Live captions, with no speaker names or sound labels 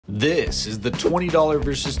This is the $20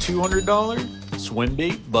 versus $200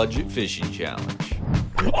 Swimbait Budget Fishing Challenge.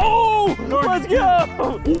 Oh, let's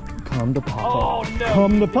go! Come to Papa. Oh, no.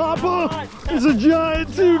 Come to Papa. It's a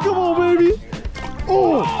giant too. Come on, baby.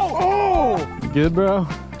 Oh. You good, bro?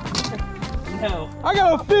 No. I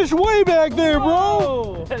got a fish way back there, bro.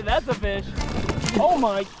 Oh, that's a fish. Oh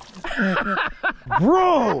my.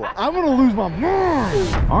 Bro, I'm gonna lose my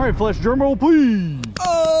mind. All right, Fletch, drum roll, please.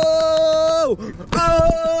 Oh! Oh!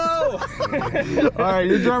 All right,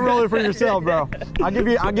 you're drum rolling for yourself, bro. I'll give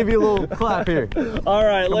you a little clap here. All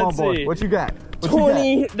right, Come let's on, boy. see. What you got?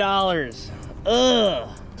 $20.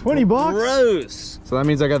 Ugh. 20 bucks? Gross. So that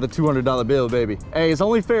means I got the $200 bill, baby. Hey, it's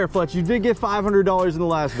only fair, Fletch. You did get $500 in the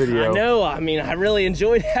last video. I know. I mean, I really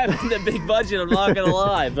enjoyed having the big budget. I'm not gonna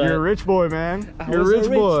lie, but you're a rich boy, man. You're a rich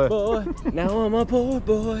boy. Now I'm a poor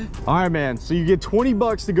boy. All right, man. So you get 20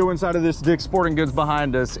 bucks to go inside of this Dick's Sporting Goods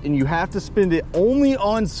behind us, and you have to spend it only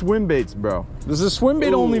on swim baits, bro. This is a swim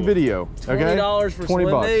bait only video. Okay? $20 for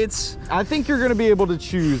swim baits. I think you're gonna be able to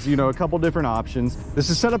choose, you know, a couple different options. This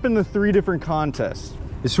is set up into 3 different contests.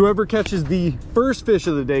 It's whoever catches the first fish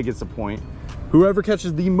of the day gets a point, whoever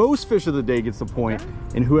catches the most fish of the day gets a point,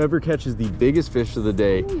 and whoever catches the biggest fish of the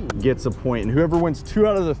day gets a point, and whoever wins 2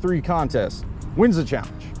 out of the 3 contests wins the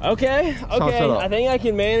challenge. Okay, I think I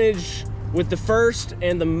can manage with the first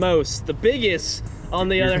and the most. The biggest, on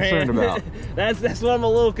the other hand, about. that's what I'm a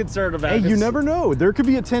little concerned about. Hey, you never know. There could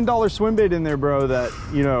be a $10 swim bait in there, bro, that,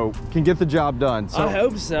 you know, can get the job done. So, I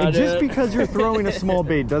hope so. And just because you're throwing a small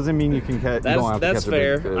bait doesn't mean you can catch. That's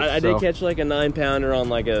fair. I did catch like a 9-pounder on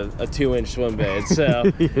like a 2-inch swim bait. So,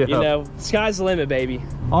 you know, sky's the limit, baby.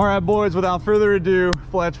 All right, boys, without further ado,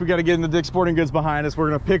 Fletch, we got to get in the Dick's Sporting Goods behind us. We're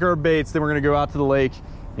going to pick our baits, then we're going to go out to the lake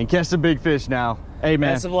and catch the big fish now. Hey,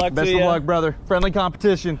 man. Best of luck Best to of you. luck, brother. Friendly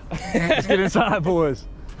competition. Let's get inside, boys.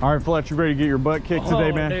 All right, Fletch, you ready to get your butt kicked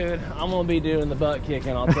today, man? Dude, I'm going to be doing the butt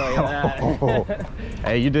kicking, I'll tell you that.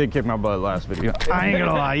 Hey, you did kick my butt last video. I ain't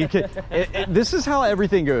gonna lie. This is how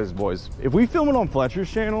everything goes, boys. If we film it on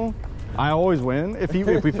Fletcher's channel, I always win. If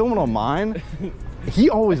we film it on mine,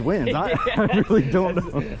 he always wins. I really don't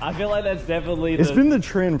know. I feel like that's definitely It's been the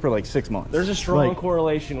trend for like 6 months. There's a strong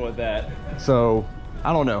correlation with that. So,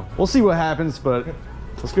 I don't know. We'll see what happens, but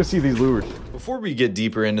let's go see these lures. Before we get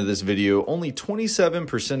deeper into this video, only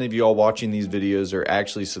 27% of y'all watching these videos are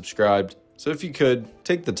actually subscribed. So if you could,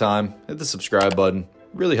 take the time, hit the subscribe button. It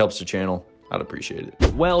really helps the channel. I'd appreciate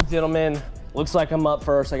it. Well, gentlemen, looks like I'm up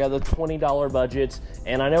first. I got the $20 budget,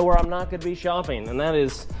 and I know where I'm not gonna be shopping, and that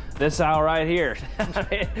is this aisle right here.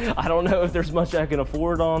 I don't know if there's much I can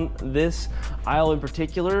afford on this aisle in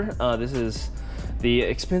particular. This is the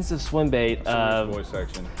expensive swim bait. Rich boy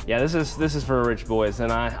section. Yeah, this is for rich boys,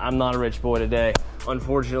 and I'm not a rich boy today,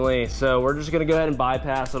 unfortunately. So we're just gonna go ahead and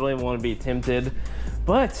bypass. I don't even want to be tempted.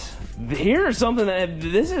 But here's something that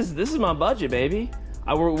this is my budget, baby.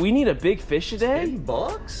 We need a big fish today.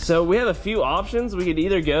 $10? So we have a few options. We could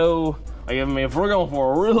either go, I mean, if we're going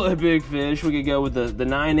for a really big fish, we could go with the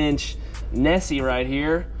 9-inch Nessie right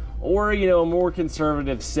here. Or, you know, a more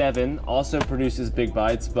conservative 7 also produces big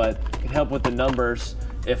bites, but can help with the numbers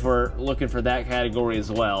if we're looking for that category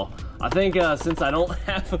as well. I think since I don't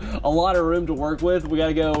have a lot of room to work with, we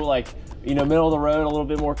gotta go like, you know, middle of the road, a little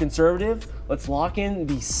bit more conservative. Let's lock in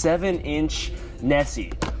the 7-inch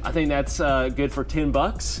Nessie. I think that's good for 10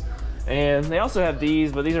 bucks. And they also have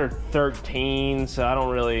these, but these are 13, so I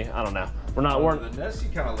don't know. The Nessie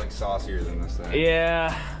kind of looks saucier than this thing.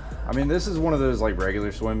 Yeah. I mean, this is one of those like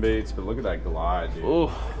regular swim baits, but look at that glide, dude.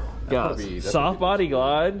 Ooh, guys, soft body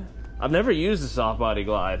glide. I've never used a soft body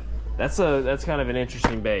glide. That's kind of an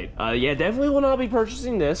interesting bait. Yeah, definitely will not be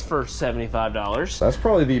purchasing this for $75. That's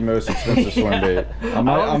probably the most expensive swim bait.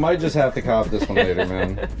 I might just have to cop this one later,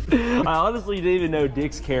 man. I honestly didn't even know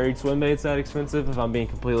Dick's carried swim baits that expensive, if I'm being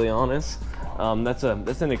completely honest. That's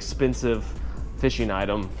an expensive fishing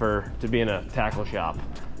item to be in a tackle shop.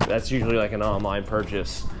 That's usually like an online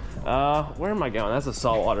purchase. Where am I going? That's a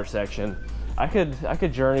saltwater section. I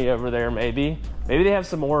could journey over there maybe. Maybe they have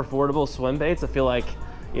some more affordable swim baits. I feel like,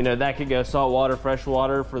 you know, that could go saltwater,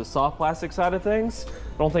 freshwater for the soft plastic side of things.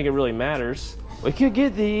 I don't think it really matters. We could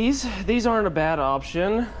get these. These aren't a bad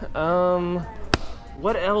option.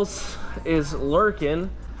 What else is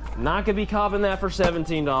lurking? Not gonna be copping that for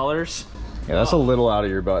 $17. Yeah, that's a little out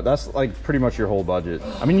of your budget. That's like pretty much your whole budget.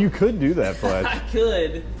 I mean, you could do that, Fletch. I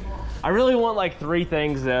could. I really want like 3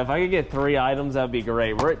 things though. If I could get 3 items, that'd be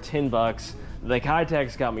great. We're at 10 bucks. The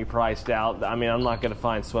Kitech's got me priced out. I mean, I'm not gonna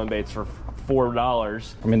find swim baits for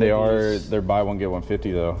 $4. I mean, they're buy one, get one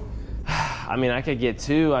 50 though. I mean, I could get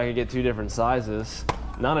 2 different sizes.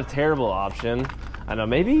 Not a terrible option. I know,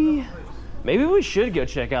 maybe Maybe we should go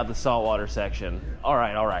check out the saltwater section. All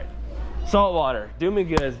right. Saltwater, do me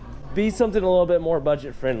good. Be something a little bit more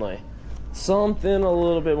budget friendly. Something a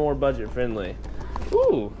little bit more budget friendly.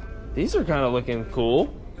 Ooh, these are kind of looking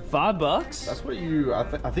cool. $5. That's what you, I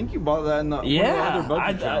think you bought that in the Yeah, one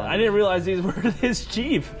of the other I didn't realize these were this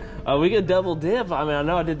cheap. We could double dip. I mean, I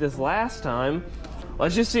know I did this last time.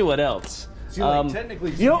 Let's just see what else. See, like,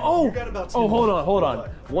 technically, you know, you got about hold $10. on.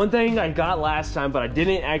 One thing I got last time, but I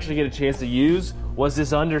didn't actually get a chance to use, was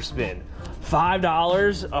this underspin.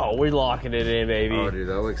 $5. Oh, we're locking it in, baby. Oh, dude,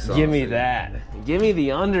 that looks saucy. Give me that. Give me the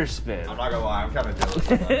underspin. I'm not gonna lie, I'm kind of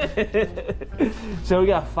jealous. So we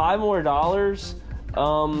got $5 more.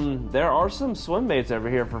 There are some swim baits over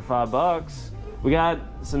here for $5. We got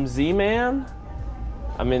some Z-Man.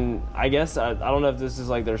 I mean, I guess I don't know if this is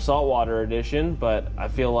like their saltwater edition, but I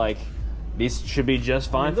feel like these should be just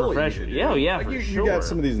fine for fresh. Yeah, like for You sure. got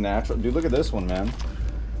some of these natural. Dude, look at this one, man.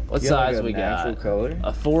 What size like we natural got? Color.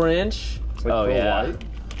 A 4-inch. Like Oh yeah. white.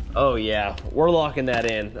 Oh yeah. We're locking that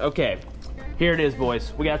in. Okay. Here it is,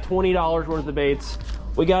 boys. We got $20 worth of baits.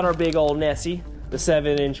 We got our big old Nessie, the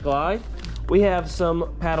 7-inch glide. We have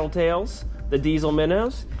some paddle tails, the diesel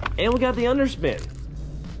minnows, and we got the underspin.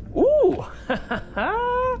 Ooh.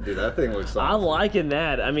 Dude, that thing looks awesome. I'm liking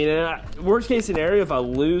that. I mean, worst case scenario, if I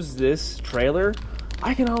lose this trailer,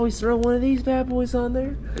 I can always throw one of these bad boys on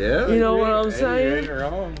there. Yeah. You know what I'm Hey, saying? you ain't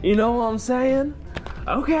wrong. You know what I'm saying?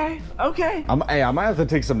 Okay. Hey, I might have to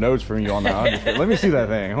take some notes from you on that. Let me see that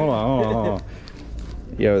thing. Hold on.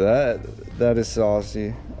 Yo, that is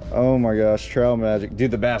saucy. Oh my gosh, trail magic.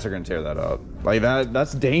 Dude, the bass are gonna tear that up. Like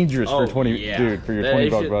that's dangerous for 20, yeah. dude, for your $20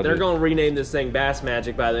 budget. They're gonna rename this thing Bass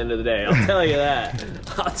Magic by the end of the day. I'll tell you that.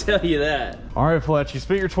 I'll tell you that. All right, Fletch, you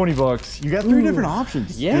spent your $20. You got 3 different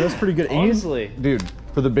options. Yeah, dude, that's pretty good. honestly. And, dude,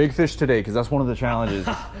 for the big fish today, because that's one of the challenges.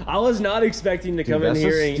 I was not expecting to come in that's a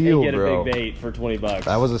here steal, and get bro. a big bait for $20.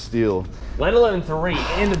 That was a steal. Let alone 3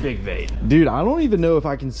 and a big bait. Dude, I don't even know if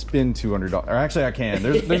I can spend $200. Or actually, I can.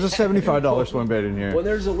 There's a $75 swim bait in here. When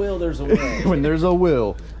there's a will, there's a way. When there's a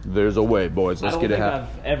will, there's a way, boys. Let's get it happening.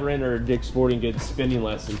 I've ever entered Dick's Sporting Goods spending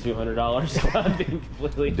less than $200. I'm being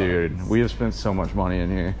completely Dude, honest. we have spent so much money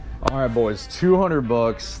in here. All right, boys,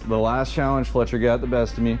 $200. The last challenge, Fletcher got the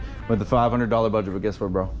best of me with the $500 budget. But guess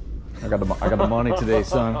what, bro? I got the money today,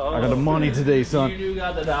 son. I got the money today, son. You do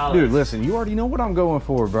got the dollars. Dude, listen, you already know what I'm going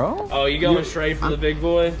for, bro. Oh, you going straight for the big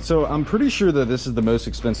boy? So I'm pretty sure that this is the most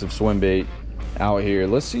expensive swim bait out here.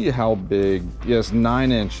 Let's see how big. Yes,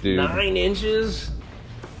 9-inch, dude. 9 inches?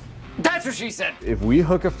 That's what she said. If we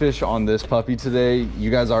hook a fish on this puppy today, you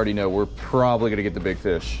guys already know we're probably gonna get the big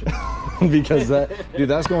fish. Because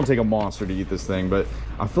that's gonna take a monster to eat this thing. But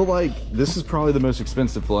I feel like this is probably the most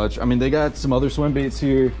expensive, Fletch. I mean, they got some other swim baits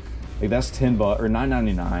here. Like that's $10 or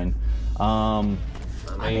 $9.99.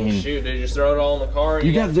 I mean, shoot, dude, just throw it all in the car.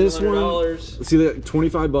 You got this one. $200. See that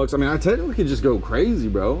 $25? I mean, I technically could just go crazy,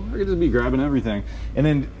 bro. I could just be grabbing everything. And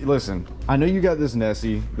then listen, I know you got this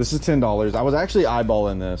Nessie. This is $10. I was actually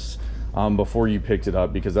eyeballing this before you picked it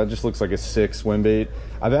up because that just looks like a sick swim bait.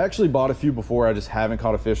 I've actually bought a few before. I just haven't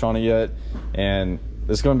caught a fish on it yet, and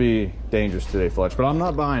it's gonna be dangerous today, Fletch. But I'm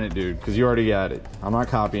not buying it, dude, because you already got it. I'm not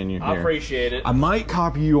copying you here. I appreciate it. I might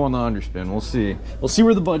copy you on the underspin. We'll see. We'll see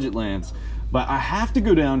where the budget lands. But I have to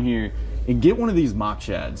go down here and get one of these Mach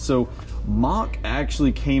shads. So Mach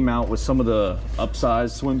actually came out with some of the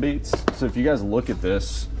upsized swim baits. So if you guys look at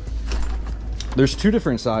this, there's 2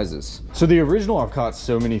 different sizes. So the original I've caught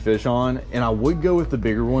so many fish on, and I would go with the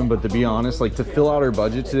bigger one, but to be honest, like to fill out our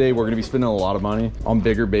budget today, we're gonna be spending a lot of money on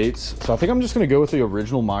bigger baits. So I think I'm just gonna go with the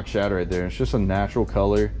original Mach shad right there. It's just a natural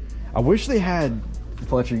color. I wish they had,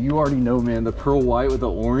 Fletcher, you already know, man, the pearl white with the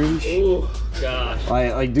orange. Oh gosh.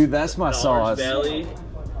 Like dude, that's my sauce. Belly.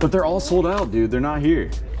 But they're all sold out, dude. They're not here.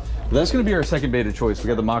 But that's gonna be our second bait of choice. We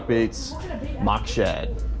got the Mach baits, Mach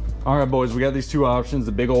shad. All right, boys, we got these 2 options,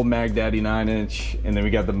 the big old Mag Daddy 9-inch, and then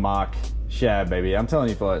we got the Mach shad, baby. I'm telling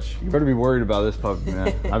you, Fletch, you better be worried about this puppy,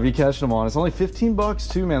 man. I'll be catching them on. It's only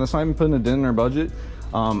 $15 too, man. That's not even putting a dent in our budget.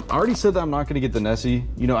 I already said that I'm not gonna get the Nessie.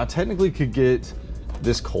 You know, I technically could get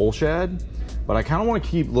this coal shad, but I kind of want to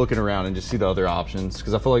keep looking around and just see the other options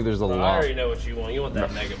because I feel like there's a lot. I already know what you want. You want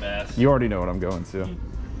that mega bass. You already know what I'm going to.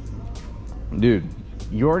 Dude,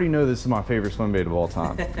 you already know this is my favorite swim bait of all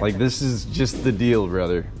time. Like, this is just the deal,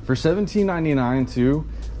 brother. For $17.99 too,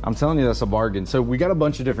 I'm telling you, that's a bargain. So we got a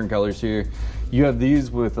bunch of different colors here. You have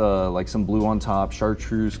these with like some blue on top,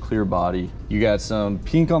 chartreuse, clear body. You got some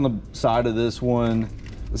pink on the side of this one.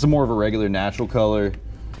 This is more of a regular natural color.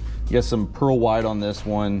 You got some pearl white on this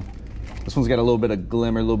one. This one's got a little bit of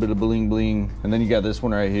glimmer, a little bit of bling bling. And then you got this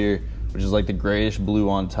one right here, which is like the grayish blue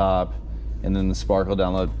on top. and then the sparkle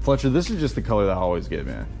down low. Fletcher, this is just the color that I always get,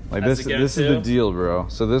 man. Like That's this is the deal, bro.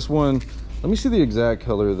 So this one, let me see the exact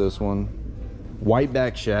color of this one.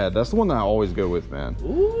 Whiteback shad. That's the one that I always go with, man.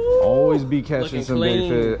 Ooh, always be catching some clean.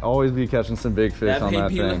 big fish. Always be catching some big fish on that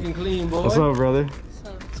thing. Looking clean, boy. What's up, brother? What's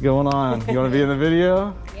up? What's going on? You want to be in the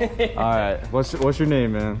video? Yeah. All right. What's your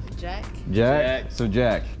name, man? Jack. Jack. So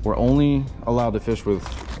Jack, we're only allowed to fish with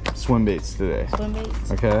swim baits today. Swim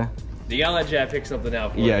baits. Okay. You gotta let Jack pick something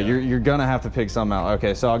out for Yeah, you. you're gonna have to pick some out.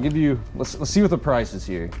 Okay, so I'll give you. Let's see what the price is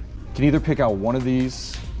here. You can either pick out one of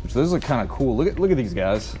these, which those look kind of cool. Look at these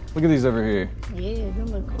guys. Look at these over here. Yeah, they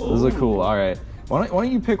look cool. Those look cool. All right. Why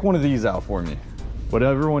don't you pick one of these out for me?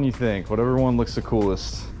 Whatever one you think. Whatever one looks the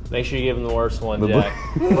coolest. Make sure you give him the worst one, Jack.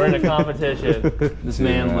 We're in a competition. This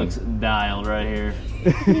man looks dialed right here.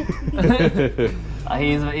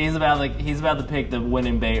 He's about to pick the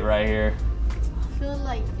winning bait right here. I feel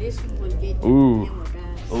like this one would get Ooh. the camera guys.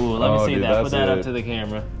 Ooh, let me see dude, that. Put that that's up it. to the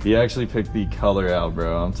camera. He actually picked the color out,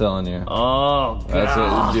 bro. I'm telling you. Oh, That's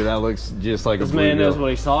God. it, dude. That looks just like This a man knows bluegill. what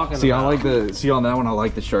he's talking See, about. I like on that one. I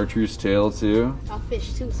like the chartreuse tail too. I'll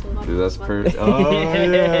fish too, so Dude, that's perfect. Oh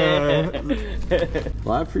yeah.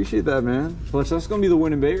 Well, I appreciate that, man. Fletch, that's gonna be the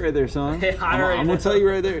winning bait right there, son. I'm gonna tell you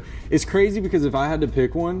right there. It's crazy because if I had to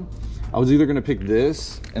pick one, I was either gonna pick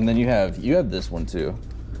this, and then you have this one too.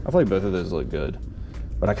 I feel like both of those look good,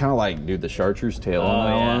 but I kind of like, dude, the chartreuse tail on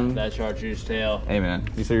that one. that chartreuse tail. Hey, man.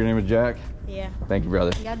 You say your name is Jack? Yeah. Thank you,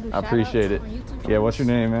 brother. You gotta do I appreciate it. shout-outs on YouTube Yeah, what's your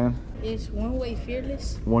name, man? It's One Way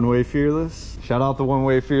Fearless. One Way Fearless. Shout out to One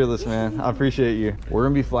Way Fearless, man. I appreciate you. We're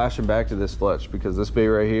gonna be flashing back to this Fletch because this bait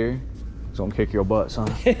right here is gonna kick your butt,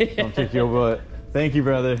 son. It's gonna kick your butt. Thank you,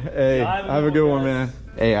 brother. Hey, have a good one, man.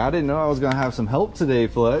 Hey, I didn't know I was gonna have some help today,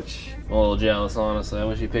 Fletch. I'm a little jealous, honestly. I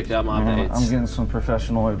wish you picked out my baits. I'm getting some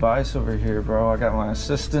professional advice over here, bro. I got my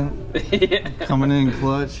assistant coming in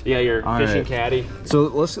clutch. Yeah, your All fishing right. caddy. So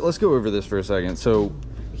let's go over this for a second. So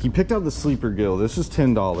he picked out the sleeper gill. This is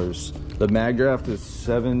 $10. The mag draft is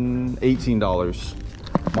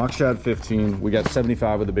 $18. Mach shad 15. We got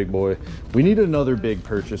 75 with the big boy. We need another big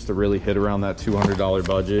purchase to really hit around that $200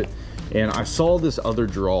 budget. And I saw this other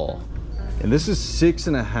draw, and this is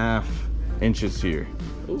 6.5 inches here.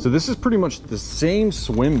 Ooh. So this is pretty much the same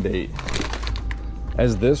swim bait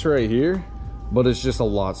as this right here, but it's just a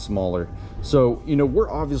lot smaller. So, you know,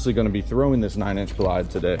 we're obviously going to be throwing this 9-inch glide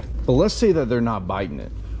today, but let's say that they're not biting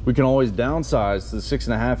it. We can always downsize to the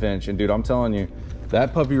 6.5 inch, and dude, I'm telling you,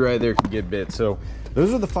 that puppy right there can get bit. So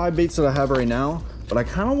those are the 5 baits that I have right now, but I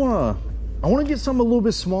kind of want to get something a little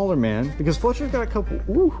bit smaller, man, because Fletcher's got a couple.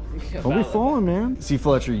 Ooh, don't be falling, man. See,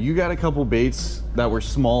 Fletcher, you got a couple baits that were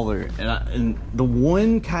smaller, and the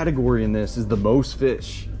one category in this is the most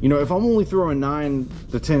fish. You know, if I'm only throwing 9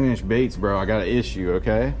 to 10-inch baits, bro, I got an issue,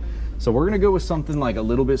 okay? So we're gonna go with something like a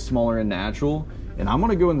little bit smaller and natural, and I'm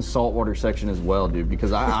gonna go in the saltwater section as well, dude,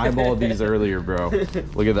 because I eyeballed these earlier, bro.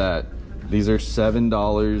 Look at that. These are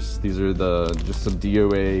 $7. These are just some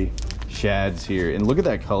DOA shads here, and look at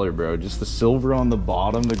that color, bro. Just the silver on the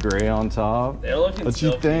bottom, the gray on top. They're looking What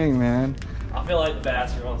you think, man? I feel like the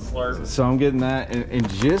bass are gonna slurp. So I'm getting that, and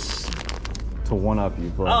just to one up you,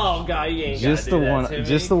 Fletch. Oh God, you ain't just gotta the do one, that to me.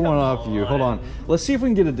 just the one up Come you. Hold on, let's see if we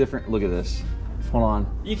can get a different look at this. Hold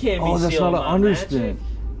on. You can't be Oh, that's stealing not my an magic. underspin.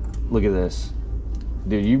 Look at this,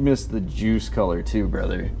 dude. You missed the juice color too,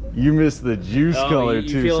 brother. You missed the juice color you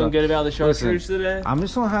too. feeling son. good about the chartreuse Listen, today? I'm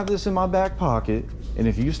just gonna have this in my back pocket, and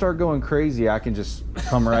if you start going crazy, I can just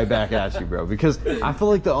come right back at you, bro. Because I feel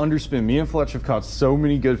like the underspin, me and Fletch have caught so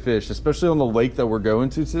many good fish, especially on the lake that we're going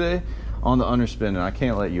to today, on the underspin, and I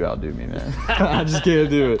can't let you outdo me, man. I just can't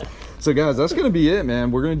do it. So guys, that's gonna be it,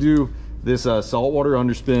 man. We're gonna do this saltwater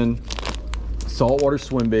underspin, saltwater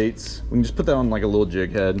swim baits. We can just put that on like a little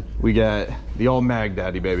jig head. We got the all mag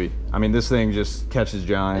daddy, baby. I mean, this thing just catches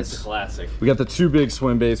giants. It's a classic. We got the 2 big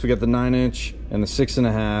swim baits. We got the 9-inch and the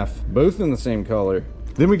 6.5, both in the same color.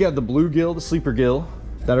 Then we got the bluegill, the sleeper gill,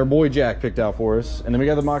 that our boy Jack picked out for us. And then we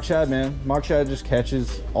got the Mach shad, man. Mach shad just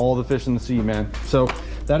catches all the fish in the sea, man. So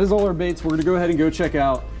that is all our baits. We're gonna go ahead and go check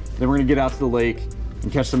out. Then we're gonna get out to the lake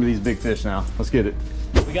and catch some of these big fish now. Let's get it.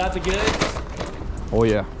 We got the goods. Oh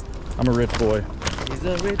yeah, I'm a rich boy. He's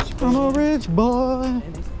a rich boy. I'm a rich boy.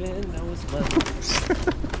 And he spend all his money.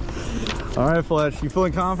 All right, Fletch, you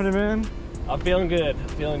feeling confident, man? I'm feeling good.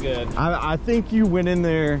 Feeling good. I think you went in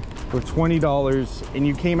there with $20, and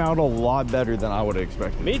you came out a lot better than I would have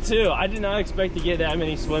expected. Me too. I did not expect to get that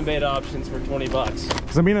many swim bait options for 20 bucks.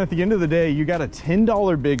 Because I mean, at the end of the day, you got a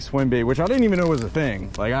 $10 big swim bait, which I didn't even know was a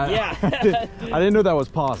thing. Like, Yeah. I didn't know that was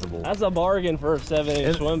possible. That's a bargain for a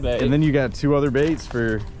 7-inch swim bait. And then you got 2 other baits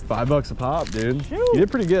for $5 a pop, dude. Shoot. You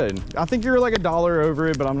did pretty good. I think you're like $1 over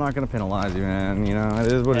it, but I'm not gonna penalize you, man. You know,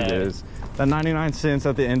 it is what it is. That 99 cents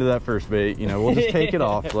at the end of that first bait, you know, we'll just take it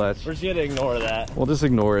off, Fletch. We're just gonna ignore that. We'll just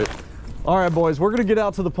ignore it. All right, boys, we're gonna get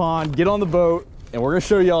out to the pond, get on the boat, and we're gonna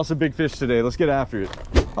show y'all some big fish today. Let's get after it.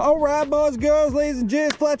 All right, boys, girls, ladies and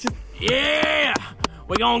gents, Fletcher. Yeah,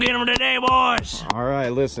 we gonna get them today, boys. All right,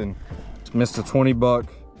 listen, Mr. 20 buck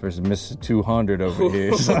versus Mr. 200 over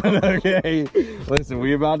here. Son. Okay, listen,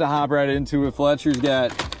 we about to hop right into it. Fletcher's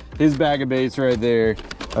got his bag of baits right there.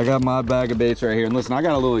 I got my bag of baits right here. And listen, I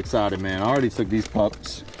got a little excited, man. I already took these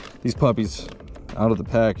puppies out of the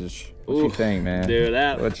package. What you think, man? Dude,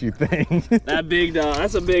 what you think? That big dog,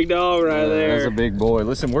 that's a big dog right there. That's a big boy.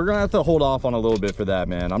 Listen, we're gonna have to hold off on a little bit for that,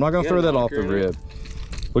 man. I'm not gonna throw that off the rib.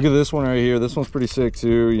 Look at this one right here. This one's pretty sick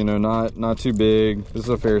too. You know, not too big. This is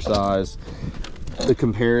a fair size. The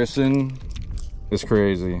comparison is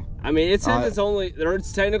crazy. I mean, it says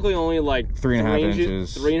it's technically only like 3.5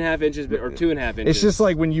 inches. 3.5 inches, or 2.5 inches. It's just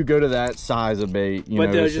like when you go to that size of bait, you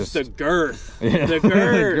know, there's just the girth. Yeah. The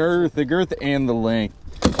girth. the girth and the length.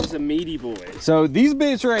 It's a meaty boy. So these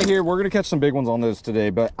baits right here, we're gonna catch some big ones on those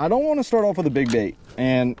today, but I don't want to start off with a big bait.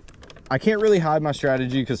 And I can't really hide my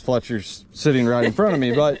strategy because Fletcher's sitting right in front of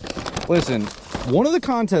me. But listen, one of the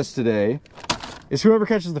contests today is whoever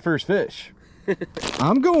catches the first fish.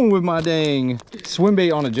 I'm going with my dang swim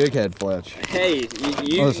bait on a jig head, Fletch. Hey,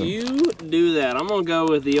 you do that. I'm gonna go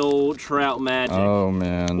with the old trout magic. Oh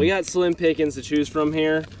man. We got slim pickings to choose from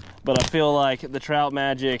here, but I feel like the trout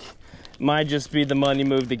magic might just be the money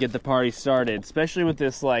move to get the party started, especially with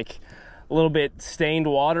this like a little bit stained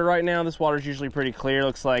water right now. This water's usually pretty clear.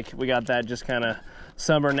 Looks like we got that just kind of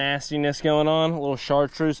summer nastiness going on. A little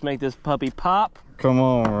chartreuse make this puppy pop. Come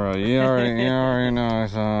on, bro. You already know,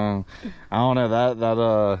 son. I don't know,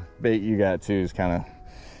 that bait you got too is kind of,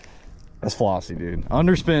 that's flossy, dude.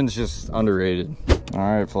 Underspin's just underrated. All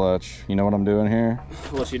right, Fletch, you know what I'm doing here?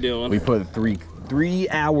 What you doing? We put three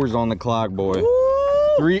hours on the clock, boy.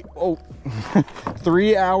 Woo!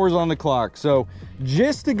 3 hours on the clock. So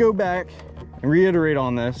just to go back and reiterate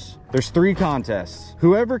on this, there's 3 contests.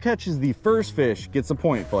 Whoever catches the first fish gets a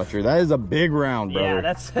point, Fletcher. That is a big round, brother.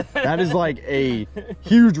 Yeah, that is like a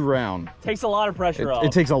huge round. Takes a lot of pressure off.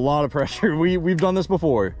 It takes a lot of pressure. We've done this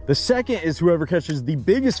before. The second is whoever catches the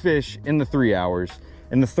biggest fish in the 3 hours.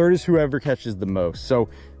 And the third is whoever catches the most. So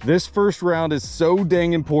this first round is so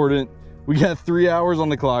dang important. We got 3 hours on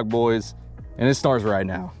the clock, boys. And it starts right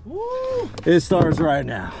now. Woo! It starts right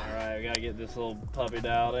now. All right, we gotta get this little puppy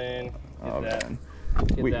dialed in. Man.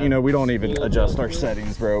 You know, we don't even adjust our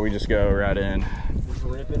settings, bro. We just go right in. Just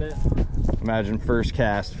ripping it. Imagine first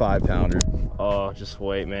cast 5-pounder. Oh, just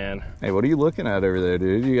wait, man. Hey, what are you looking at over there,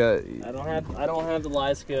 dude? You got. I don't have the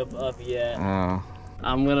light scope up yet. Oh.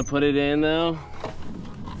 I'm gonna put it in though,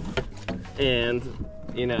 and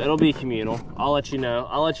you know it'll be communal. I'll let you know.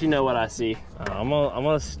 I'll let you know what I see. I'm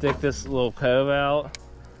gonna stick this little cove out,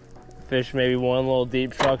 fish maybe one little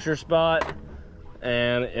deep structure spot.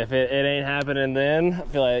 And if it ain't happening then, I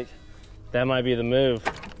feel like that might be the move.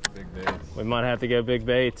 Big baits. We might have to go big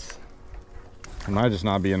baits. It might just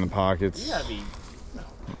not be in the pockets. You gotta be...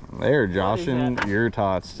 They're joshing your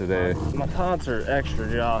tots today. My tots are extra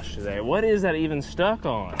josh today. What is that even stuck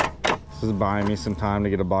on? This is buying me some time to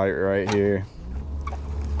get a bite right here.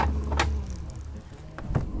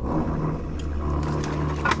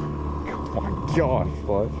 Oh my gosh,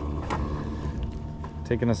 Fletch.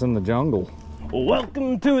 Taking us in the jungle.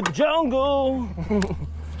 Welcome to the jungle.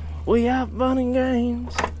 We have fun and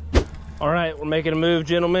games. All right, we're making a move,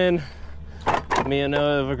 gentlemen. Me and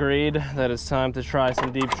Noah have agreed that it's time to try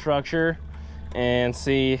some deep structure and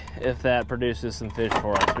see if that produces some fish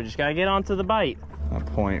for us. We just gotta get onto the bite. That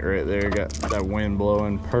point right there, got that wind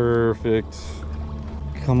blowing perfect.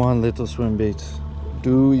 Come on, little swim baits.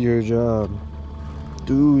 Do your job.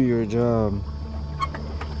 Do your job.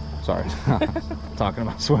 Sorry, talking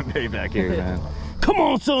about swim bait back here, man. Come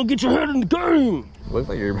on, son, get your head in the game. Looks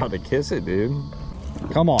like you're about to kiss it, dude.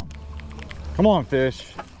 Come on. Come on,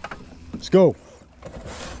 fish. Let's go.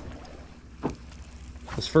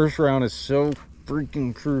 This first round is so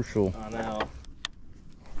freaking crucial. I know.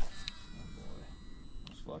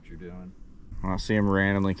 What's Fletcher doing? When I see him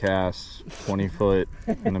randomly cast 20 foot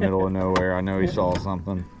in the middle of nowhere, I know he saw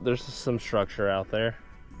something. There's some structure out there.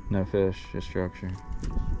 No fish, just structure.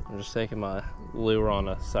 I'm just taking my lure on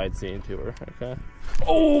a sightseeing tour, okay?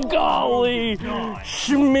 Oh, golly!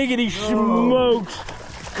 Schmiggity smokes!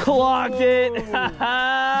 Clocked it! You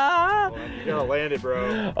gotta land it,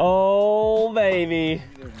 bro. Oh, baby.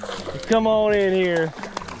 Come on in here.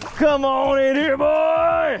 Come on in here,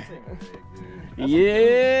 boy!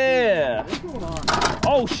 Yeah!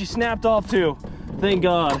 Oh, she snapped off too. Thank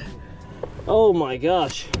God. Oh my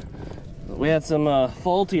gosh. We had some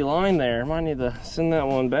faulty line there. Might need to send that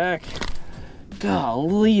one back.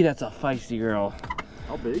 Golly, that's a feisty girl.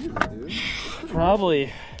 How big is it, dude?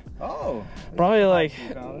 Probably like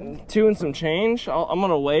 2 and some change. I'm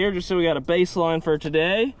gonna weigh her just so we got a baseline for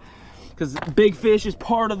today. Because big fish is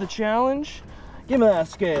part of the challenge. Give me that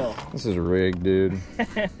scale. This is rigged, dude.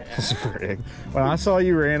 This is rigged. When I saw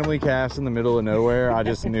you randomly cast in the middle of nowhere, I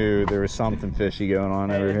just knew there was something fishy going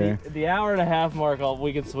on over here. The hour-and-a-half mark,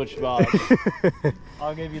 we can switch spots.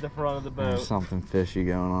 I'll give you the front of the boat. There's something fishy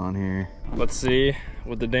going on here. Let's see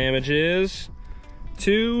what the damage is.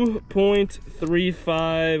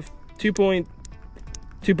 2.35,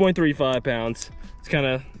 2.35 pounds.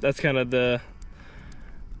 That's kind of the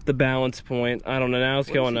balance point. I don't know, now it's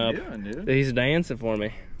going up. Doing, dude? He's dancing for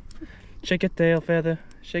me. Shake your tail feather,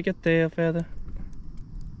 shake your tail feather.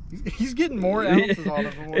 He's getting more ounces on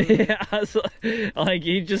it. Yeah, like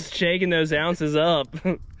he's just shaking those ounces up.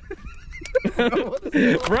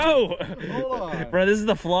 Bro, hold on. Bro, this is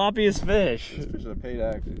the floppiest fish. This fish is a paid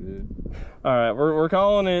actor, dude. All right, we're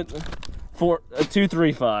calling it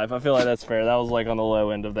 235. I feel like that's fair. That was like on the low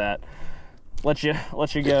end of that. Let you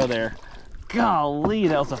go there. Golly,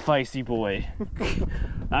 that was a feisty boy.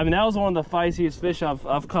 I mean, that was one of the feistiest fish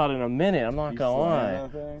I've caught in a minute. I'm not gonna lie.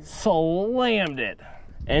 Slammed it.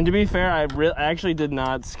 And to be fair, I actually did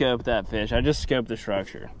not scope that fish. I just scoped the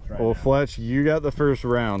structure. Well, Fletch, you got the first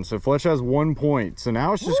round. So Fletch has 1 point. So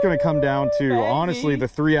now it's just going to come down to, honestly, the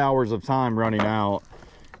 3 hours of time running out.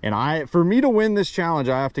 And for me to win this challenge,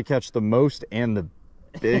 I have to catch the most and the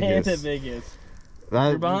biggest. And the biggest.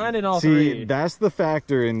 You're behind in all three. That's the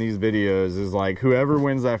factor in these videos, is like whoever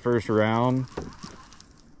wins that first round.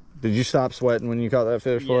 Did you stop sweating when you caught that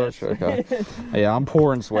fish, Fletch? Yes. Okay. Yeah, I'm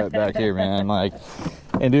pouring sweat back here, man. Like,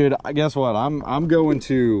 and dude, guess what? I'm going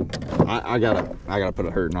to. I gotta put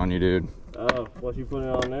a hurting on you, dude. Oh, what you putting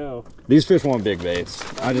on now? These fish want big baits.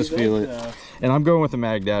 I just feel it. And I'm going with the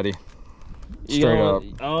Mag Daddy. Straight up.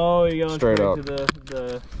 Oh, you're going straight up to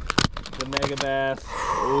the mega bass.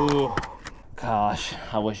 Ooh. Gosh,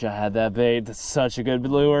 I wish I had that bait. That's such a good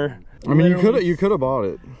lure. I mean, you could have bought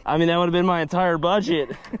it. I mean, that would have been my entire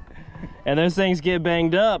budget. And those things get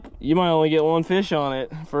banged up. You might only get 1 fish on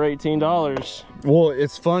it for $18. Well,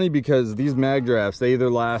 it's funny because these mag drafts, they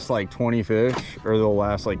either last like 20 fish or they'll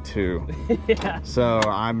last like 2. Yeah. So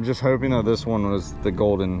I'm just hoping that this one was the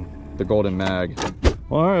golden mag.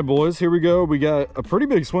 Well, all right, boys, here we go. We got a pretty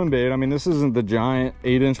big swim bait. I mean, this isn't the giant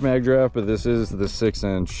 8-inch mag draft, but this is the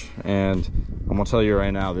 6-inch. And I'm gonna tell you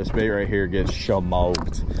right now, this bait right here gets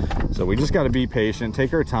smoked. So we just gotta be patient,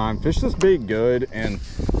 take our time, fish this bait good, and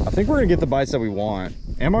I think we're gonna get the bites that we want.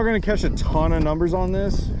 Am I gonna catch a ton of numbers on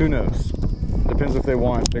this? Who knows? Depends if they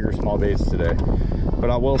want big or small baits today. But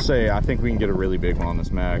I will say, I think we can get a really big one on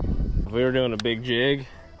this mag. If we were doing a big jig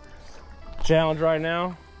challenge right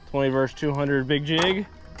now, 20 versus 200 big jig,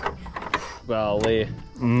 golly.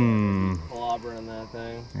 Clobbering that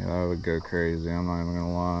thing. Yeah, that would go crazy, I'm not even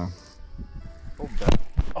gonna lie.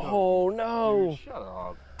 Oh no! Dude, shut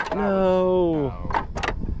up. No.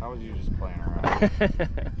 That was you just playing around.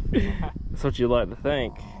 That's what you like to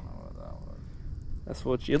think. I don't know what that was. That's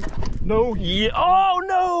what you. No. Yeah. Oh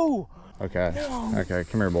no! Okay. Okay.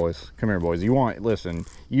 Come here, boys. Come here, boys. Listen,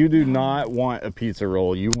 you do not want a pizza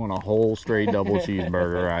roll. You want a whole straight double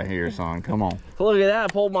cheeseburger right here, son. Come on. Look at that. I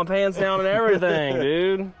pulled my pants down and everything,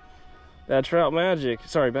 dude. That trout magic.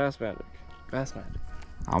 Sorry, bass magic. Bass magic.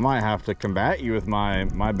 I might have to combat you with my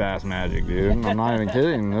bass magic, dude. I'm not even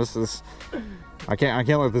kidding. This is. I can't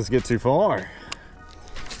let this get too far.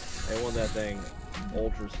 They want that thing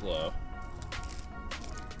ultra slow.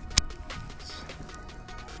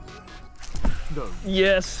 No.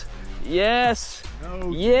 Yes. Yes.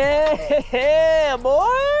 No. Yeah, boy.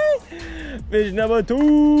 Fish number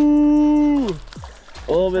 2.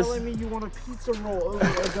 Oh, Telling me you want a pizza roll over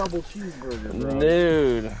a double cheeseburger, bro.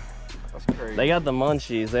 Dude. That's crazy. They got the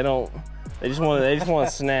munchies. They just want a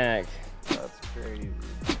snack. That's crazy.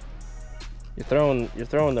 You're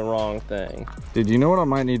throwing the wrong thing. Dude, you know what I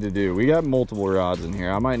might need to do? We got multiple rods in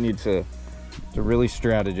here. I might need to really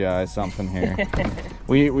strategize something here.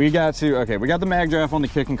 we got the mag draft on the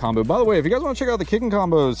kicking combo. By the way, if you guys want to check out the kicking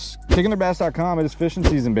combos, kickingtheirbass.com, it is fishing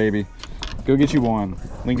season, baby. Go get you one.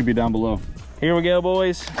 Link will be down below. Here we go,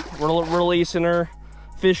 boys. We're releasing her.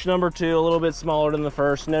 Fish number 2, a little bit smaller than the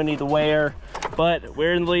first. No need to weigh her, but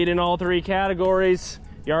we're in the lead in all 3 categories.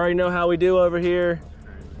 You already know how we do over here.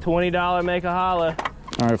 $20 make a holla.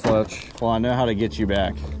 All right, Fletch. Well, I know how to get you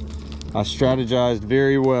back. I strategized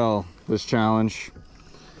very well this challenge.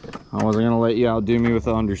 I wasn't gonna let you outdo me with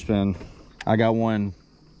the underspin. I got one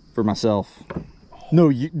for myself. No,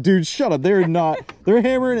 you, dude, shut up. They're not. They're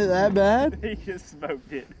hammering it that bad. He just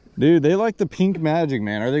smoked it. Dude, they like the pink magic,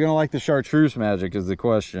 man. Are they gonna like the chartreuse magic is the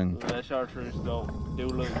question. That chartreuse do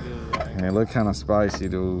look good, right? They look kind of spicy,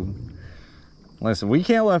 dude. Listen, we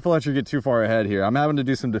can't let Fletcher get too far ahead here. I'm having to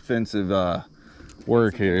do some defensive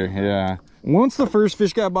work here. Yeah. Once the first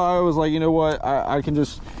fish got by, I was like, you know what? I can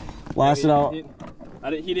just last it out.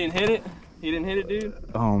 He didn't hit it? He didn't hit it, dude?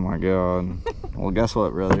 Oh my God. Well, guess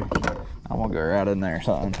what, brother? I'm gonna go right in there,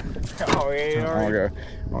 son. Oh, yeah, I'm gonna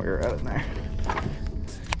go right in there.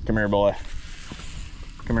 Come here, boy.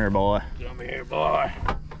 Come here, boy. Come here, boy.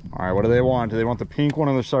 All right, what do they want? Do they want the pink one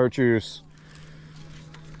or the chartreuse?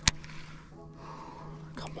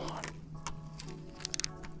 Come on.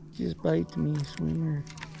 Just bite me, swimmer.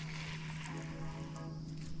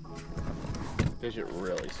 Fish it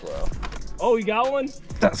really slow. Oh, you got one?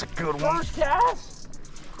 That's a good one. First cast?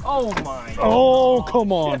 Oh my God. Oh,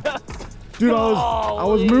 come on. Dude, I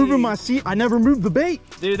was moving my seat. I never moved the bait.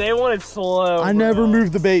 Dude, they wanted slow. I never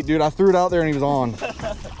moved the bait, dude. I threw it out there and he was on.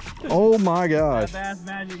 Oh my gosh. That bass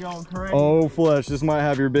magic going crazy. Oh, Fletch, this might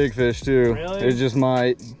have your big fish too. Really? It just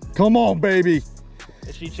might. Come on, baby.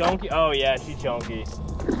 Is she chunky? Oh yeah, she chunky.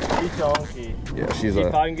 She chunky. Yeah, She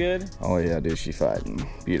fighting good? Oh yeah, dude, she's fighting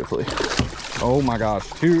beautifully. Oh my gosh,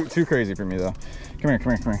 too crazy for me though. Come here,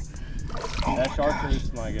 come here, come here. Oh, that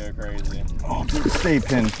chartreuse might go crazy. Oh, dude, stay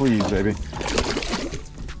pinned, please, baby.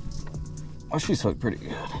 Oh, she's hooked pretty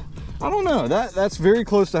good. I don't know. That's very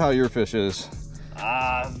close to how your fish is.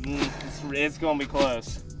 It's gonna be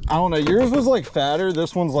close. I don't know. Yours was like fatter.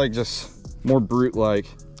 This one's like just more brute like.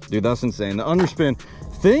 Dude, that's insane. The underspin.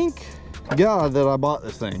 Thank God that I bought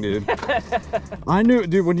this thing, dude. I knew,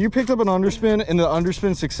 dude, when you picked up an underspin and the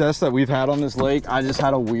underspin success that we've had on this lake, I just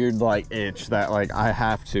had a weird like itch that like I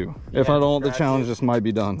have to. If I don't, the challenge just might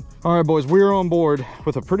be done. All right, boys, we're on board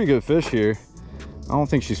with a pretty good fish here. I don't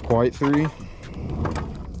think she's quite 3,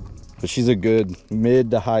 but she's a good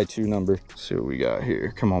mid to high 2 number. Let's see what we got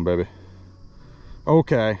here. Come on, baby.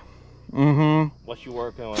 Okay. What you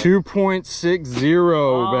working with?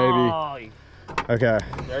 2.60, baby. Okay.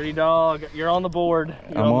 Dirty dog, you're on the board.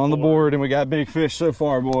 I'm on the board and we got big fish so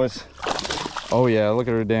far, boys. Oh yeah, look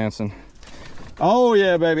at her dancing. Oh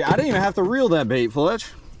yeah, baby. I didn't even have to reel that bait,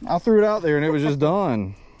 Fletch. I threw it out there and it was just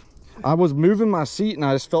done. I was moving my seat and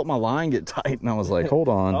I just felt my line get tight and I was like, hold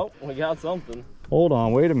on. Oh, we got something. Hold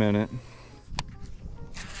on, wait a minute.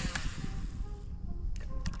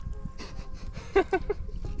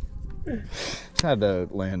 Just had to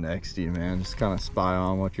land next to you, man. Just kind of spy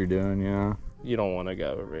on what you're doing, yeah. You don't want to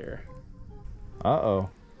go over here. Uh-oh.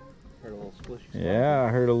 Heard a little splishy. Yeah, I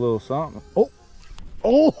heard a little something.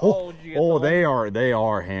 Oh, they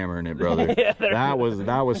are hammering it, brother. Yeah, that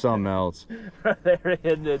was something else. They're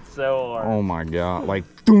hitting it so hard. Oh my God, like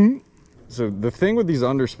doom. So the thing with these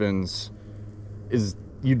underspins is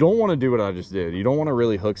you don't want to do what I just did. You don't want to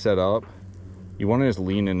really hook set up. You want to just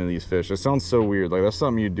lean into these fish. It sounds so weird. Like that's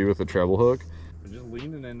something you do with a treble hook. But just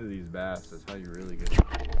leaning into these bass, that's how you really get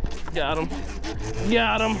it. Got him.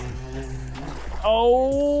 Got him.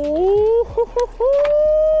 Oh.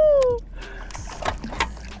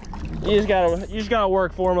 You just gotta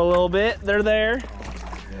work for them a little bit. They're there.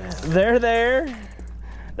 Yeah. They're there.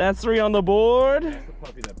 That's 3 on the board. That's the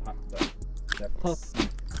puppy that popped up. That pup.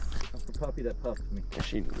 That's the puppy that pupped me.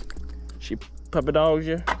 She puppy dogs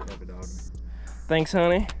you. Puppy dog me. Thanks,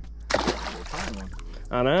 honey.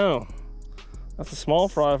 I know. That's a small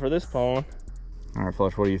fry for this pond. All right,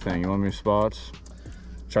 Fletch, what do you think? You want me to spots?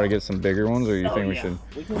 Try to get some bigger ones, or you think we should?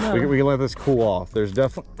 We can let this cool off. There's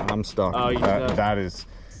definitely. I'm stuck. Oh, that is.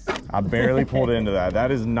 I barely pulled into that.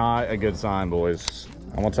 That is not a good sign, boys.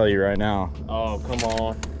 I'm gonna tell you right now. Oh, come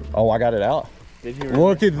on. Oh, I got it out. Did you?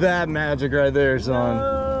 Look at that magic right there, son.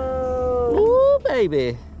 Ooh,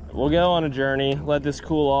 baby. We'll go on a journey. Let this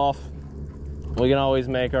cool off. We can always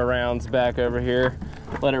make our rounds back over here.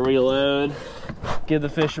 Let it reload. Give the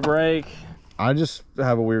fish a break. I just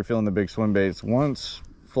have a weird feeling the big swim baits. Once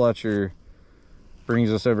Fletcher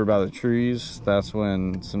brings us over by the trees, that's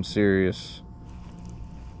when some serious.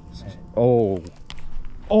 Oh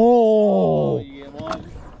you get one?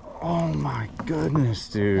 Oh my goodness,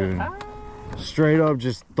 dude. Straight up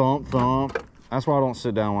just thump. That's why I don't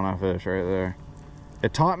sit down when I fish right there.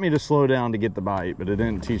 It taught me to slow down to get the bite, but it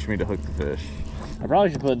didn't teach me to hook the fish. I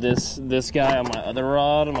probably should put this guy on my other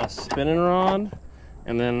rod, on my spinning rod,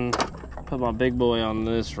 and then put my big boy on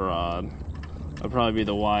this rod. That'd probably be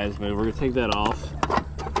the wise move. We're gonna take that off.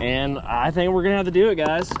 And I think we're gonna have to do it,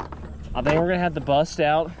 guys. I think we're gonna have to bust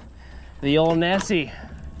out the old Nessie.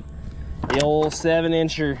 The old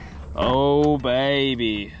 7-incher. Oh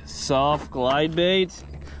baby, soft glide bait.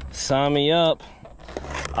 Sign me up.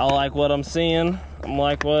 I like what I'm seeing. I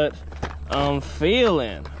like what I'm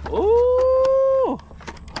feeling. Ooh!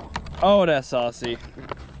 Oh, that's saucy.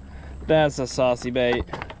 That's a saucy bait.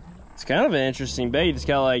 It's kind of an interesting bait. It's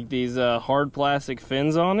got like these hard plastic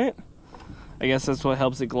fins on it. I guess that's what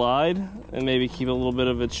helps it glide and maybe keep a little bit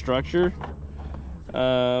of its structure.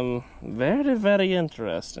 Very, very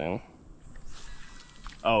interesting.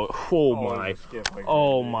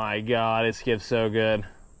 Oh my God, it skips so good.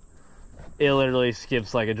 It literally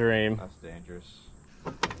skips like a dream. That's dangerous.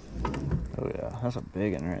 Oh yeah, that's a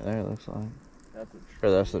big one right there, it looks like.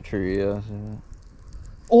 That's the tree, yeah.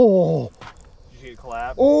 Oh! Did you see it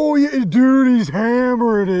clap? Oh yeah, dude, he's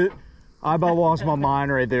hammering it. I about lost my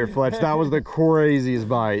mind right there, Fletch. That was the craziest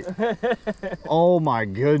bite. Oh my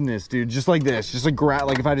goodness, dude. Just like this. Just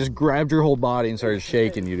like if I just grabbed your whole body and started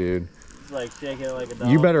shaking you, dude. It's like shaking it like a dog.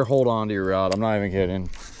 You better hold on to your rod. I'm not even kidding.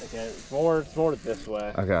 Okay, it's more this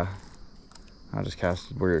way. Okay. I just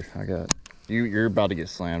cast weird. I got you're about to get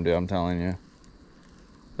slammed, dude. I'm telling you.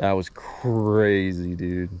 That was crazy,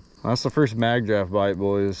 dude. That's the first mag draft bite,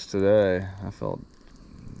 boys, today. I felt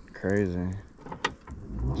crazy.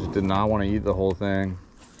 Just did not want to eat the whole thing.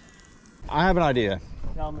 I have an idea.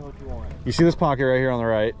 Tell me what you want. You see this pocket right here on the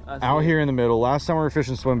right? Out here in the middle. Last time we were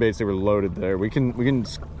fishing swim baits, they were loaded there. We can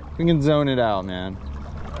zone it out, man.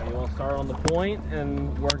 You want to start on the point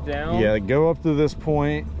and work down? Yeah, go up to this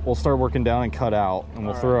point. We'll start working down and cut out, and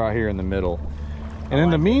we'll throw out here in the middle. And in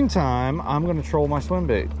the meantime, I'm gonna troll my swim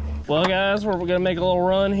bait. Well, guys, we're gonna make a little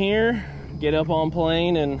run here, get up on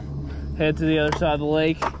plane, and head to the other side of the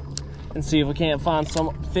lake and see if we can't find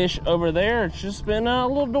some fish over there. It's just been a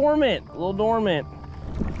little dormant,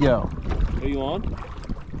 Yo. Are you on?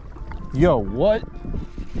 Yo, what?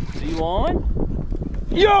 Are you on?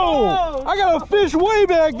 Yo! Whoa! I got a fish way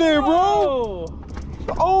back there, bro! Whoa!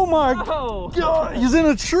 Oh my Whoa! God, he's in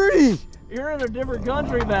a tree! You're in a different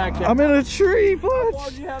country back there. I'm in a tree, Why'd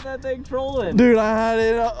Fletch! you have that thing trolling? Dude, I had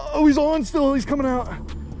it. Oh, he's on still. He's coming out.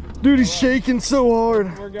 Dude, he's shaking so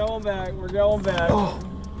hard. We're going back. We're going back. Oh.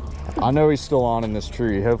 I know he's still on in this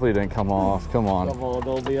tree. Hopefully it didn't come off. Come on. Come on,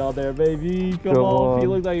 don't be out there, baby. Come Come on. on. He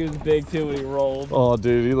looked like he was big too when he rolled. Oh,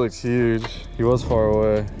 dude, he looks huge. He was far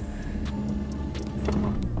away.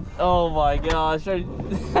 Oh my gosh. Did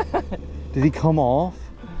he come off?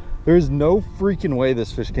 There's no freaking way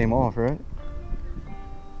this fish came off, right?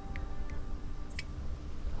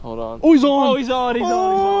 Hold on. Oh, he's on. Oh, he's on. He's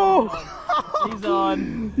on. He's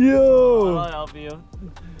on. Yo. I'll help you.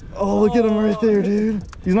 Oh, look at him right there, dude.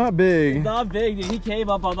 He's not big. He's not big, dude. He came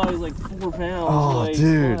up. I thought he was like 4 pounds. Oh, Like,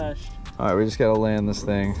 dude. splashed. All right, we just got to land this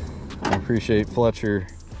thing. I appreciate Fletcher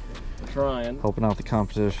Trying. helping out the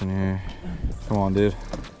competition here. Come on, dude.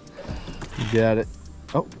 You got it.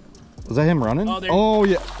 Oh, was that him running? Oh,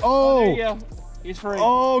 yeah. Oh, there you Oh. go. He's free.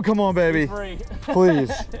 Oh, come on, baby. He's free.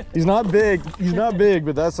 Please. He's not big. He's not big,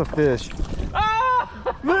 but that's a fish.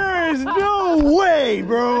 Ah! There is no way,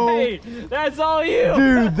 bro. Hey, that's all you.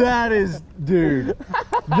 Dude, that is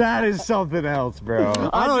something else, bro.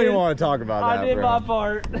 I don't even want to talk about that, I did bro. my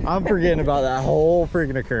part. I'm forgetting about that whole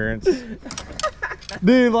freaking occurrence.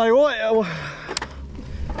 Dude, like what?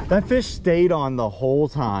 That fish stayed on the whole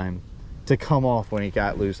time to come off when he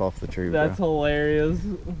got loose off the tree, bro. That's hilarious.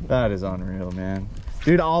 That is unreal, man.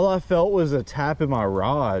 Dude, all I felt was a tap in my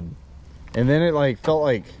rod. And then it like felt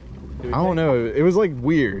like, I don't know, it was like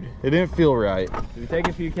weird. It didn't feel right. Do we take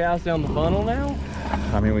a few casts down the funnel now?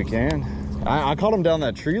 I mean, we can. I caught him down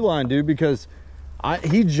that tree line, dude, because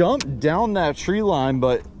he jumped down that tree line,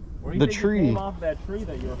 but Or you the think he tree. came off that tree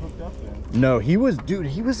that you were hooked up in? No, he was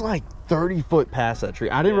like 30 foot past that tree.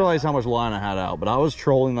 I didn't realize how much line I had out, but I was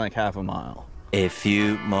trolling like half a mile. A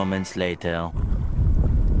few moments later.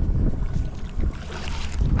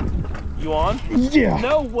 You on? Yeah.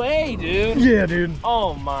 No way, dude. Yeah, dude.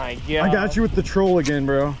 Oh my god. I got you with the troll again,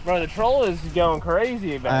 bro. Bro, the troll is going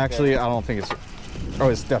crazy back Actually, I don't think it's. Oh,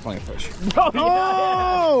 it's definitely a fish. there. Oh, yeah.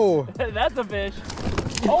 Oh, That's a fish.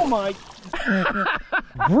 Oh my.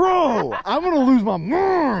 bro, I'm gonna lose my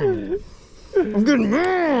mind. I'm getting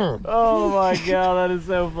mad. Oh my god, that is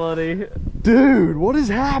so funny. Dude, what is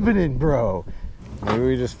happening, bro? Maybe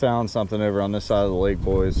we just found something over on this side of the lake,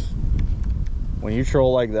 boys. When you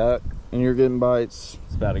troll like that and you're getting bites,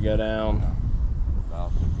 It's about to go down.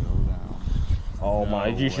 about to go down. Oh No my,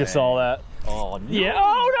 you way. just saw that. Oh, yeah.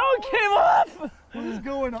 Oh, no, it came off. What is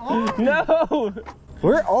going on? No.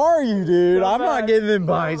 Where are you, dude? I'm not getting them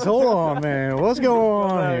bites. Hold on, man. What's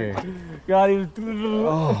going on here? God, he was...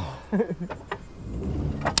 Oh.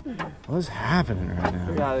 What's happening right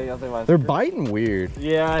now? God, They're biting weird.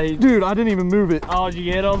 Yeah, dude, I didn't even move it. Oh, did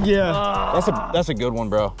you get him? Yeah, that's a good one,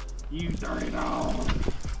 bro. You dirty dog.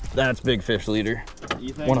 That's big fish leader.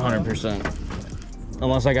 You think 100%.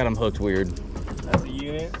 Unless I got him hooked weird. That's a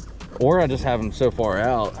unit? Or I just have him so far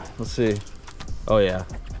out. Let's see. Oh, yeah.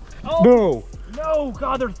 Oh, no! No,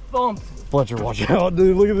 God, they're thumped. Fletcher, watch out,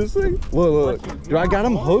 dude. Look at this thing. Look. Dude, I got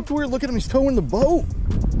him hooked weird. Look at him. He's towing the boat.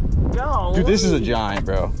 No. Dude, this is a giant,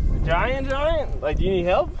 bro. Giant? Like, do you need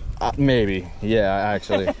help? Maybe. Yeah,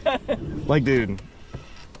 actually. Like, dude.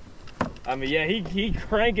 I mean, yeah, he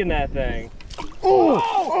cranking that thing.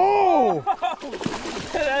 Oh!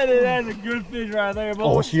 That's a good fish right there, boy.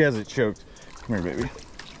 Oh, she has it choked. Come here, baby.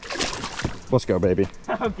 Let's go, baby.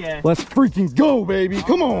 Okay. Let's freaking go, baby.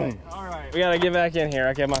 Come on. All right. We gotta get back in here.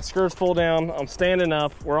 Okay, my skirt's pulled down. I'm standing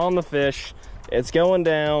up. We're on the fish. It's going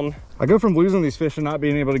down. I go from losing these fish and not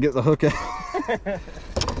being able to get the hook out.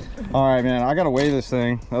 All right, man. I gotta weigh this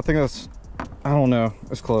thing. I think that's, I don't know.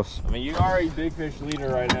 It's close. I mean, you are a big fish leader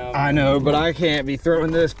right now. I know, but I can't be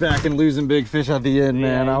throwing this back and losing big fish at the end,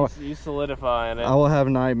 yeah, man. You solidifying it. I will have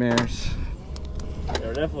nightmares.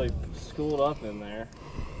 They're definitely schooled up in there.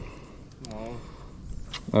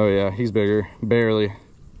 Oh yeah, he's bigger. Barely.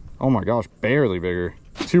 Oh my gosh, barely bigger.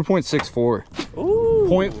 2.64. Ooh.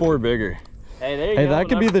 0.4 bigger. Hey, there you go. Hey, that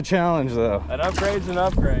could be the challenge, though. An upgrade's an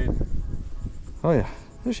upgrade. Oh yeah,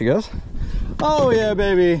 there she goes. Oh yeah,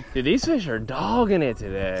 baby. Dude, these fish are dogging it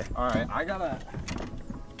today. All right,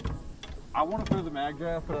 I want to throw the mag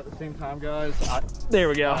draft, but at the same time, guys, There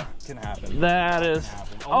we go. can happen. That is.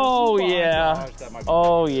 Oh yeah.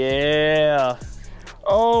 Oh yeah.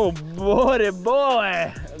 Oh boy.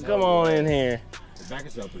 Come on in here. Back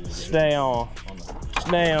us up. Stay on.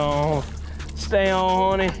 Stay on. Stay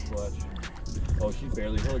on, honey. Oh, she's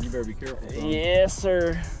barely hooked. You better be careful. Son. Yes,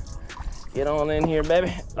 sir. Get on in here,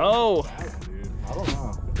 baby. Oh. Dude, I don't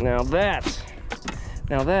know.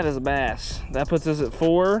 Now that is a bass. That puts us at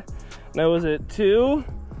 4. That was at 2.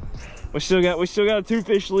 We still got a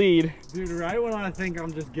 2-fish lead. Dude, right when I think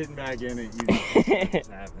I'm just getting back in it, you just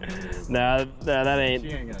happen. Nah, that ain't. She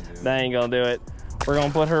ain't gonna do it. That ain't gonna do it. We're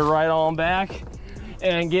gonna put her right on back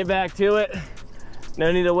and get back to it.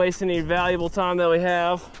 No need to waste any valuable time that we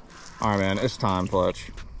have. All right, man, it's time,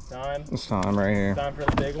 Fletch. Time? It's time right here. Time for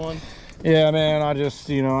the big one? Yeah, man, I just,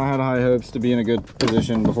 you know, I had high hopes to be in a good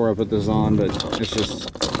position before I put this on, but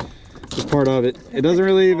it's part of it. It doesn't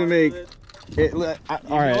really even make it. All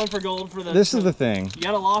right. Going for gold for this is the thing. You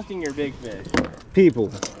gotta lock in your big fish.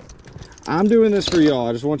 People, I'm doing this for y'all.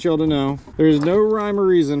 I just want y'all to know there's no rhyme or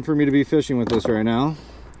reason for me to be fishing with this right now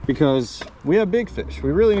because we have big fish.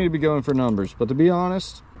 We really need to be going for numbers, but to be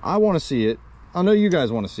honest, I want to see it. I know you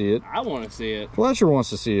guys want to see it. I want to see it. Fletcher wants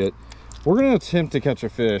to see it. We're going to attempt to catch a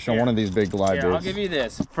fish on one of these big glide baits. I'll give you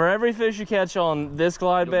this. For every fish you catch on this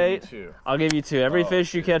glide bait, I'll give you 2. Every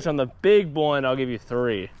fish you catch on the big one, I'll give you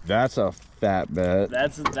 3. That's a fat bet.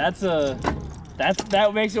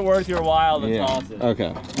 That makes it worth your while to toss it.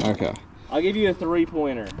 Okay. I'll give you a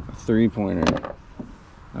 3-pointer. 3-pointer.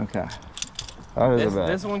 Okay. That is a bet.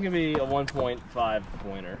 This one can be a 1.5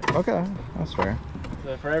 pointer. Okay, that's fair.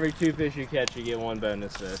 So for every 2 fish you catch, you get 1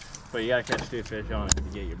 bonus fish. But you gotta catch 2 fish on it to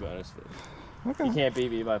get your bonus fish. Okay. You can't beat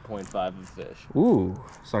me by 0.5 of fish. Ooh,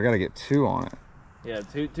 so I gotta get 2 on it. Yeah,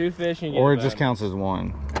 two fish and you get or a it just bonus. counts as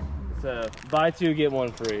 1. So buy 2, get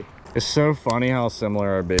 1 free. It's so funny how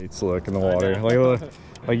similar our baits look in the water.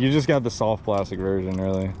 Like you just got the soft plastic version,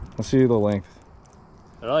 really. Let's see the length.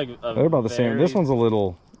 They're about the same. This one's a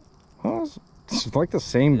little, it's like the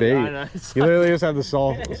same bait. I know. You literally just have the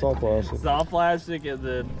soft plastic. Soft plastic and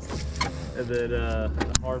then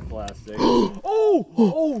hard plastic. Oh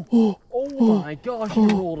my gosh, he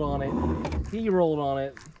rolled on it. He rolled on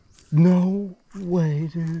it. No way,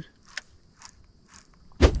 dude.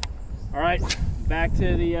 All right, back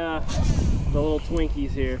to the little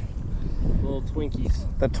Twinkies here. Little Twinkies.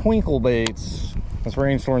 The twinkle baits. This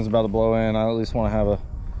rainstorm's about to blow in. I at least want to have a.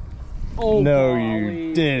 Oh no, golly.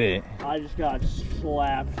 you didn't. I just got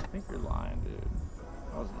slapped. I think you're lying, dude.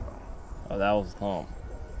 Oh, that was a thump.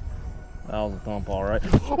 That was a thump, all right.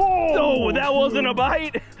 Oh, no, that wasn't a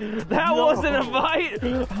bite. That wasn't a bite.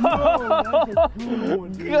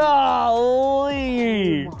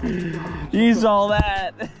 Golly. You saw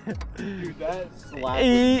that. Dude, that slapped.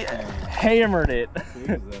 He hammered it.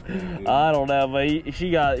 I don't know, but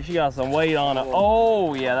she got some weight on it.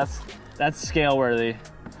 Oh, yeah, that's scale worthy.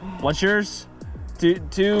 What's yours? Two.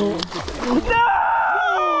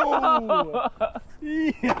 No!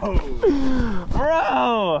 Yo!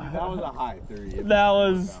 Bro! That was a high 3. That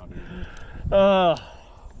was...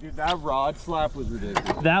 Dude, that rod slap was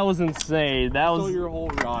ridiculous. That was insane. That was... your whole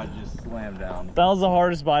rod just slammed down. That was the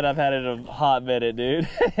hardest bite I've had in a hot minute, dude.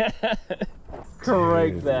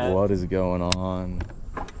 Correct that. What is going on?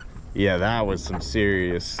 Yeah, that was a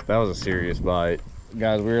serious bite.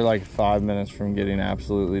 Guys, we were like 5 minutes from getting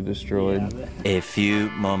absolutely destroyed. A few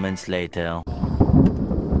moments later.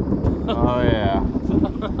 Oh yeah.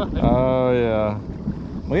 Oh yeah.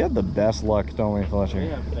 We had the best luck, don't we, Fletcher? We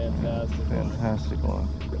have Fantastic luck.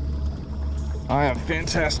 I have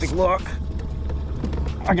fantastic luck.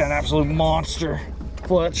 I got an absolute monster.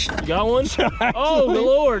 Fletch. You got one? Oh, the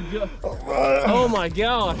Lord. Oh my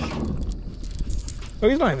gosh. Oh,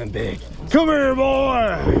 he's not even big. Come here,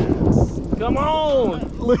 boy. Come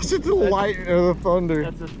on. Listen to the light of the thunder.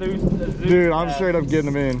 That's a Zeus. Dude, I'm straight up getting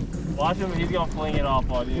him in. Watch him. He's going to fling it off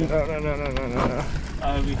on you. No.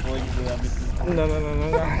 I hope he flings it at me. No.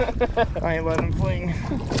 I ain't letting him fling.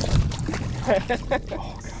 Oh,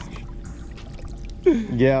 gosh.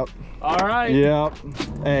 Yep. All right. Yep.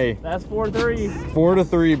 Hey. That's 4-3.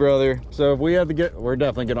 4-3, brother. So if we had to get, we're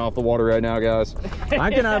definitely getting off the water right now, guys. I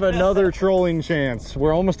can have another trolling chance.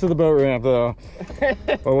 We're almost to the boat ramp, though.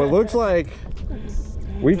 But it looks like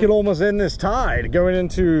we could almost end this tied going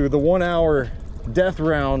into the 1 hour death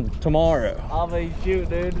round tomorrow. I'll be shoot,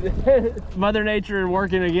 dude. Mother Nature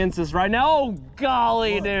working against us right now. Oh,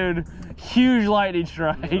 golly, dude. Huge lightning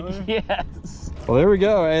strike. Really? Yes. Well, there we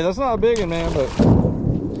go. Hey, that's not a big one, man, but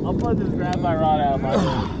I'll put this grab my rod out of my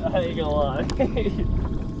hand. I ain't gonna lie.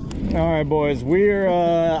 all right, boys, we're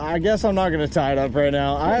I guess I'm not gonna tie it up right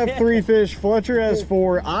now. I have 3 fish, Fletcher has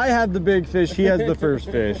 4. I have the big fish, he has the first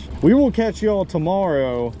fish. We will catch y'all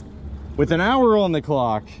tomorrow with an hour on the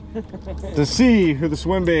clock to see who the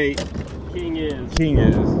Swimbait King is.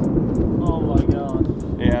 Oh my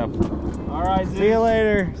god. Yeah. All right,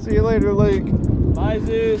 Zeus. See you later, Lake. Bye,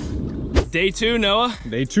 Zeus. Day 2, Noah.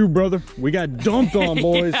 Day 2, brother. We got dumped on,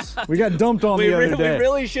 boys. We got dumped on the other day. We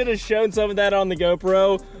really should have shown some of that on the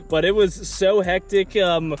GoPro, but it was so hectic.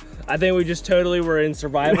 I think we just totally were in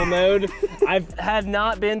survival mode. I had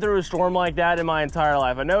not been through a storm like that in my entire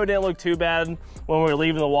life. I know it didn't look too bad when we were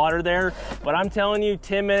leaving the water there, but I'm telling you,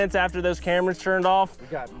 10 minutes after those cameras turned off, We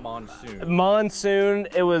got monsoon. Monsoon,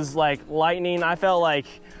 it was like lightning. I felt like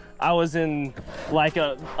I was in like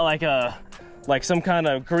some kind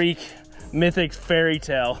of Greek mythic fairy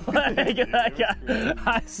tale. It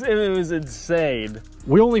was insane.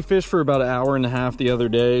 We only fished for about 1.5 hours the other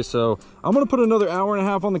day, so I'm gonna put another 1.5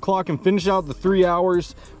 hours on the clock and finish out the 3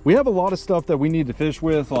 hours. We have a lot of stuff that we need to fish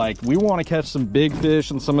with. Like, we want to catch some big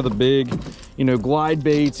fish and some of the big, you know, glide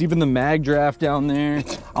baits, even the mag draft down there.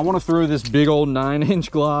 I want to throw this big old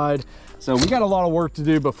 9-inch glide. So we got a lot of work to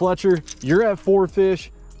do. But Fletcher, you're at 4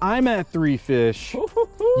 fish. I'm at 3 fish.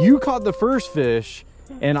 You caught the first fish,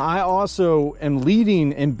 and I also am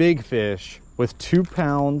leading in big fish with 2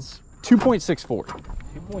 pounds, 2.64.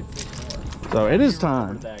 2.64. So it is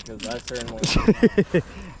time. That, 'cause I certainly...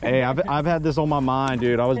 Hey, I've had this on my mind,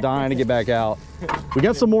 dude. I was dying to get back out. We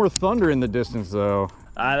got some more thunder in the distance, though.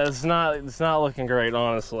 It's not looking great,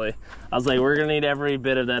 honestly. I was like, we're gonna need every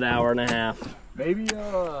bit of that 1.5 hours. Maybe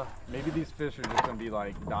these fish are just gonna be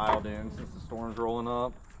like dialed in since the storm's rolling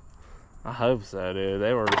up. I hope so, dude.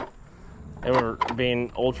 They were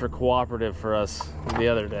being ultra cooperative for us the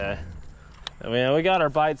other day. I mean, we got our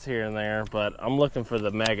bites here and there, but I'm looking for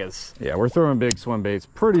the megas. Yeah, we're throwing big swim baits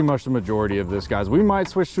pretty much the majority of this, guys. We might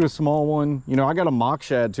switch to a small one. You know, I got a Mach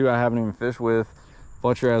shad too I haven't even fished with.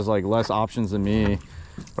 Fletcher has like less options than me,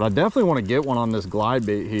 but I definitely want to get one on this glide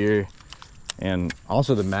bait here. And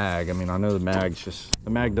also the mag. I mean, I know the mag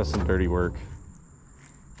does some dirty work.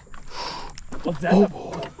 What's that?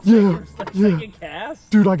 Oh, yeah, Second cast?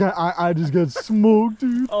 dude, I just got smoked,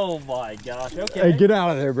 dude. Oh my gosh, okay. Hey, get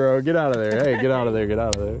out of there, bro. Get out of there. Hey, get out of there. Get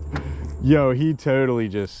out of there. Yo, he totally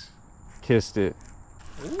just kissed it.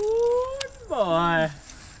 Ooh, boy.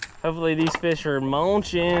 Hopefully these fish are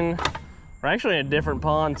munching. We're actually in a different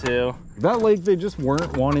pond too. That lake, they just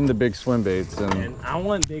weren't wanting the big swim baits. And I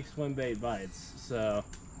want big swim bait bites. So,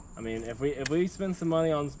 I mean, if we spend some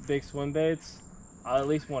money on big swim baits, I at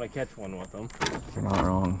least want to catch one with them. You're not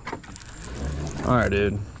wrong. All right,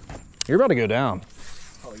 dude. You're about to go down.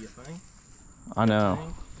 Oh, you think? I know.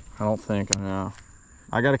 I don't think. I know.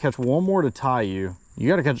 I got to catch one more to tie you. You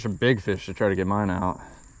got to catch a big fish to try to get mine out.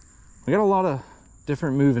 We got a lot of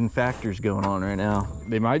different moving factors going on right now.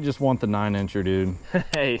 They might just want the 9-incher, dude.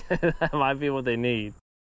 Hey, that might be what they need.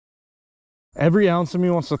 Every ounce of me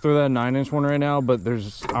wants to throw that 9-inch one right now, but I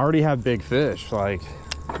already have big fish. Like,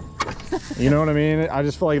 you know what I mean? I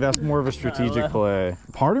just feel like that's more of a strategic play.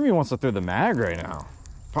 Part of me wants to throw the mag right now.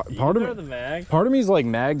 Part of me's like,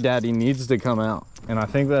 Mag Daddy needs to come out, and I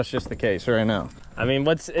think that's just the case right now. I mean,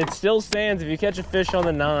 it still stands. If you catch a fish on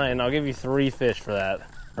the 9, I'll give you 3 fish for that.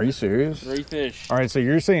 Are you serious? 3 fish. All right, so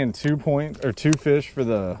you're saying 2 fish for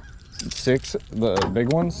the 6, the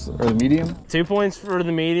big ones, or the medium? 2 points for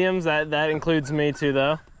the mediums. That includes me too,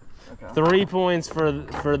 though. Okay. 3 points for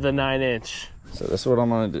the 9-inch. So this is what I'm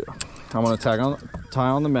gonna do. I'm gonna tie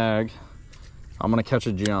on the mag. I'm gonna catch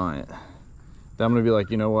a giant. Then I'm gonna be like,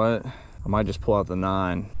 you know what? I might just pull out the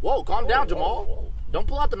 9. Whoa, calm down, Jamal. Don't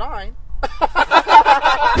pull out the 9. Look at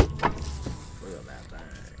that thing.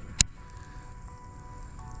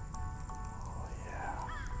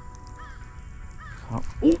 Oh,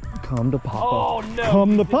 yeah. Come to Papa. Oh, no.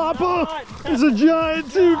 Come to Papa. It's a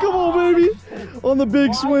giant too. Come on, baby. On the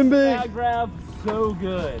big swim bait. That grab so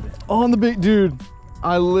good. On the big, dude.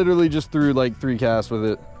 I literally just threw like 3 casts with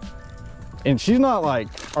it. And she's not like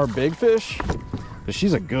our big fish, but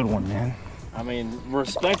she's a good one, man. I mean,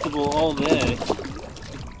 respectable all day.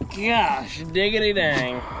 Gosh, diggity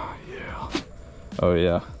dang. Yeah. Oh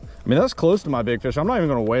yeah. I mean, that's close to my big fish. I'm not even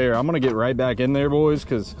gonna weigh her. I'm gonna get right back in there, boys,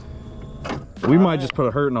 because we might just put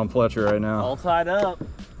a hurting on Fletcher right now. All tied up.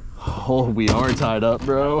 Oh, we are tied up,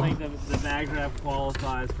 bro. I think the mag grab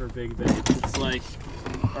qualifies for big baits. It's like,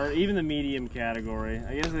 or even the medium category.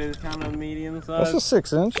 I guess it's kind of medium size. That's a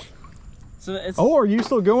 6-inch. So it's, oh, are you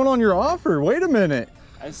still going on your offer? Wait a minute.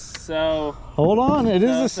 So hold on, it is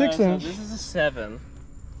a 6-inch. So this is a 7.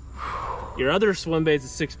 Your other swim bait's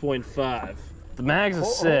a 6.5. The mag's a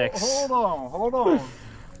 6. Hold on. Hold on,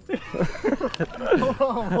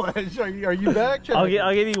 Fletch. Are you back? I'll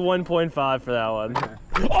give you 1.5 for that one. Okay.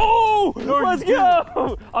 Oh, let's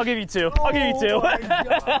go! I'll give you 2. I'll give you 2.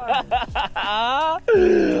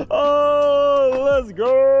 Oh, let's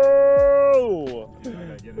go!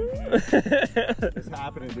 It's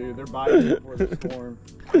happening, dude. They're biting before the storm.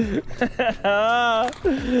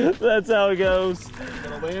 That's how it goes. You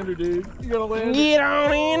gotta land her, dude. You gotta land her. Get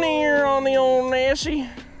on in here on the old Nessie.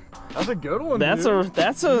 That's a good one. That's dude.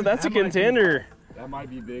 That's a contender. That might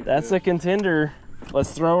be big. That's fish. a contender.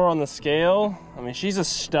 Let's throw her on the scale. I mean, she's a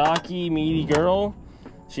stocky, meaty girl.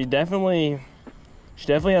 She definitely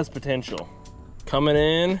has potential. Coming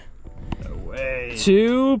in. No way.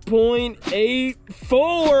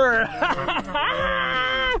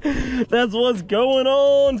 2.84. That's what's going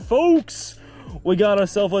on, folks. We got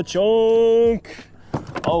ourselves a chunk.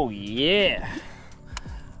 Oh yeah.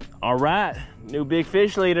 All right, new big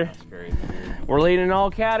fish leader. That's crazy, dude. We're leading in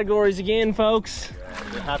all categories again, folks.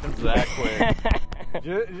 Yeah, it happens that quick.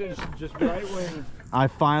 just right when I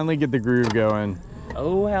finally get the groove going.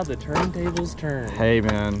 Oh, how the turntables turn. Hey,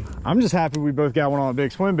 man. I'm just happy we both got one on a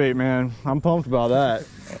big swim bait, man. I'm pumped about that.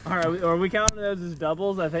 All right, are we counting those as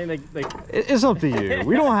doubles? I think they It's up to you.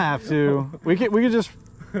 We don't have to. We could just...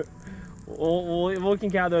 we can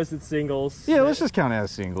count those as singles. Yeah, let's just count it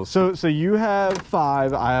as singles. So you have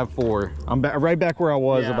 5, I have 4. I'm right back where I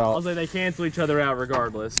was about... I'll say they cancel each other out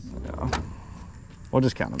regardless. Yeah. We'll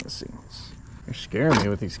just count them as singles. You're scaring me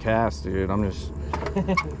with these casts, dude. I'm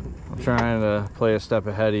trying to play a step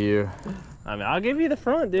ahead of you. I mean, I'll give you the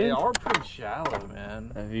front, dude. They are pretty shallow,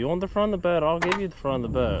 man. If you want the front of the boat, I'll give you the front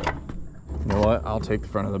of the boat. You know what? I'll take the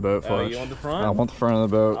front of the boat, Fletch. Oh, you want the front? I want the front of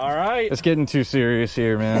the boat. All right. It's getting too serious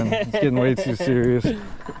here, man. It's getting way too serious.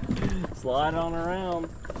 Slide on around.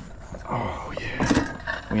 Oh,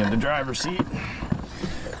 yeah. We in the driver's seat.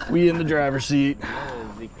 We in the driver's seat. That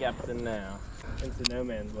is the captain now. Into no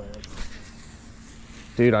man's land.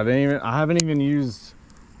 Dude, I haven't even used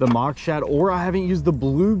the Mach shad, or I haven't used the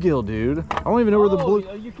bluegill, dude. I don't even know where the blue...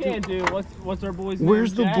 You can do. What's our boy's name?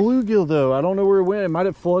 Where's the bluegill, though? I don't know where it went. It might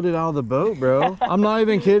have flooded out of the boat, bro. I'm not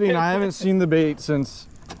even kidding. I haven't seen the bait since...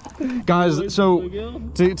 Guys, so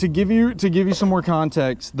to give you some more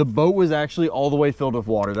context, the boat was actually all the way filled with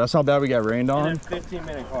water. That's how bad we got rained on. And a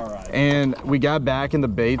 15-minute car ride. And we got back and the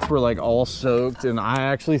baits were like all soaked, and I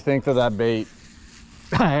actually think that bait...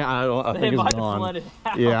 I think it's gone.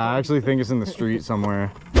 Yeah, I actually think it's in the street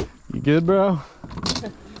somewhere. You good, bro?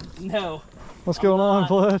 No. What's going on,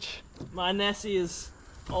 Fletch? My Nessie is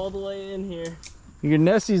all the way in here. Your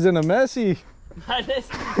Nessie's in a messy. My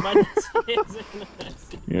Nessie is in a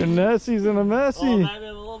messy. Your Nessie's in a messy. Oh, back in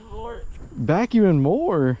a little more. Back you in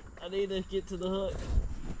more. I need to get to the hook.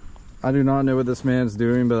 I do not know what this man's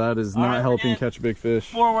doing, but that is not helping catch big fish.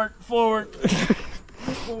 Forward, forward,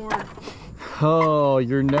 forward. Oh,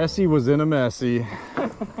 your Nessie was in a messy.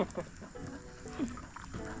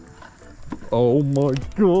 Oh my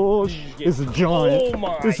gosh. It's a giant. Oh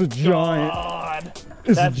my It's a giant. God.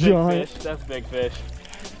 It's That's a giant. big fish. That's big fish.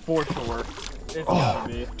 For sure. It's gotta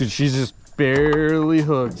be. Dude, she's just barely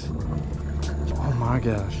hooked. Oh my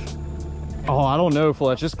gosh. Oh, I don't know,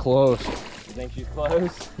 Fletch. It's close. You think she's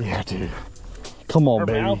close? Yeah, dude. Come on, Her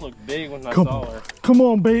baby. mouth looked big when I saw her. Come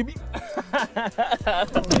on, baby.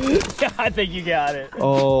 I think you got it.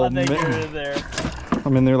 Oh, I think man. you're in there.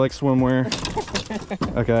 I'm in there like swimwear.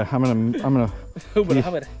 Okay, I'm gonna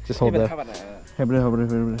just hold that.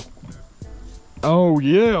 Oh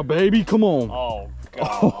yeah, baby, come on. Oh God.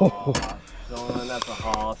 Oh, Son, that's a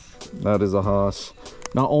hoss. that is a hoss.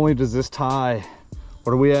 Not only does this tie,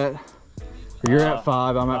 what are we at? You're at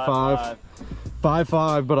 5, I'm at 5.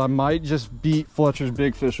 5-5, but I might just beat Fletcher's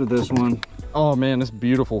big fish with this one. Oh man, it's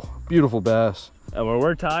beautiful, beautiful bass. Well,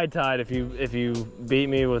 we're tied if you beat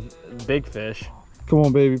me with big fish. Come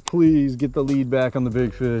on, baby, please get the lead back on the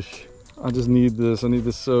big fish. I just need this. I need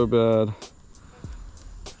this so bad.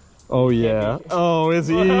 Oh yeah. Oh, it's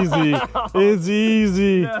easy. It's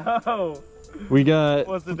easy. No. We got.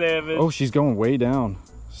 What's the damage? Oh, she's going way down.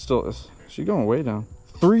 Still, she's going way down.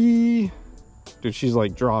 3. Dude, she's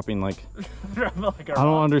like dropping. Like I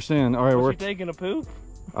don't understand. All right, Was she taking a poop?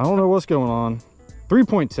 I don't know what's going on.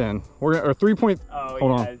 3.10. Or 3. Oh,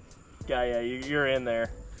 hold on. Yeah, you're in there.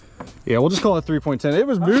 Yeah, we'll just call it 3.10. It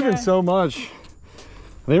was moving so much.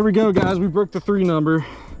 There we go, guys. We broke the 3 number.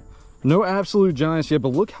 No absolute giants yet, but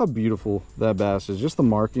look how beautiful that bass is. Just the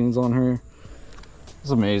markings on her.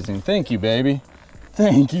 It's amazing. Thank you, baby.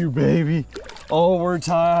 Thank you, baby. Oh, we're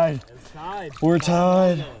tied. We're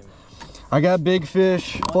tied. I got big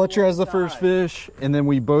fish. Fletcher has the first fish, and then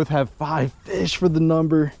we both have 5 fish for the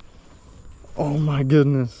number. Oh my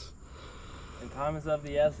goodness. Time is of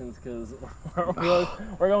the essence because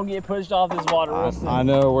we're gonna get pushed off this water real soon. I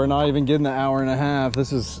know, we're not even getting an hour and a half.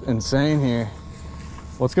 This is insane here.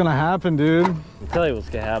 What's gonna happen, dude? I'll tell you what's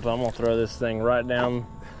gonna happen. I'm gonna throw this thing right down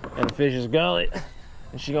in the fish's gullet,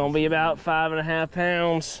 and she's gonna be about 5.5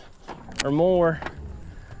 pounds or more.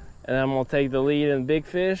 And I'm gonna take the lead in the big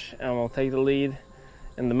fish, and I'm gonna take the lead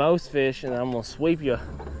in the most fish, and I'm gonna sweep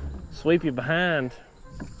you behind.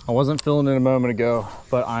 I wasn't feeling it a moment ago,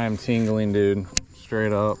 but I am tingling, dude.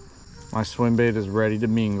 Straight up. My swim bait is ready to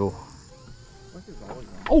mingle.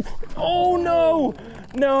 Oh no!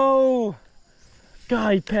 No!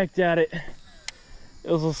 God, he pecked at it.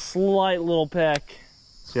 It was a slight little peck.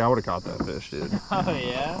 See, I would have caught that fish, dude. Oh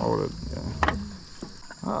yeah? I would have,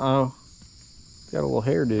 yeah. Uh-oh. Got a little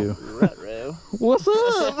hairdo. Ruh-roh. What's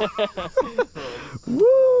up?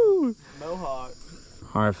 Woo! Mohawk.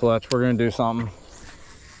 All right, Fletch, we're gonna do something.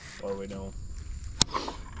 What are we doing?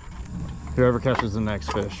 Whoever catches the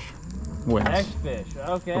next fish wins. Next fish,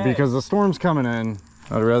 okay. Because the storm's coming in.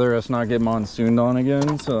 I'd rather us not get monsooned on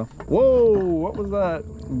again, so. Whoa, what was that?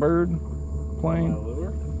 Bird plane?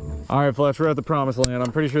 All right, Fletch, we're at the promised land.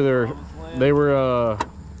 I'm pretty sure they were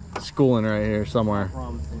schooling right here somewhere.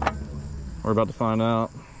 We're about to find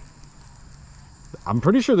out. I'm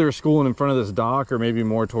pretty sure they were schooling in front of this dock or maybe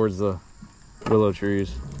more towards the willow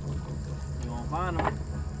trees. You won't find them.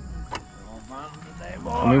 Today, boy.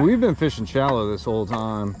 I mean, we've been fishing shallow this whole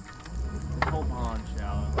time. This whole pond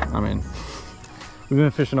shallow. I mean, we've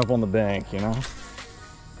been fishing up on the bank, you know?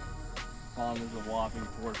 Pond is a whopping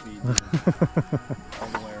 4 feet all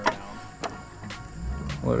the way around.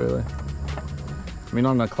 Literally. I mean,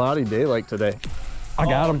 on a cloudy day like today. I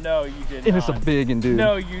got him. No, you did And not. it's a biggin', dude.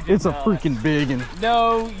 No, you did It's not. a freaking biggin'.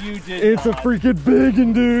 No, you did It's not. a freaking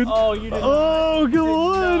biggin', dude. Oh, you did Oh, not. come You did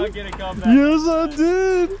on. not get a comeback. Yes, I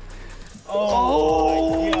did.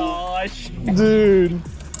 Oh, my gosh. Dude,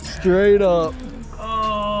 straight up.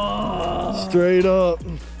 Oh. Straight up.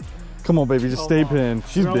 Come on, baby, just stay pinned.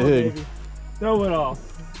 She's Throw it, big. baby. Throw it off.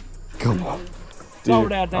 Come on. Throw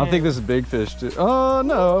Dude, it out I think there. this is big fish, too. Oh,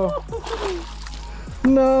 no.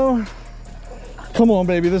 No. Come on,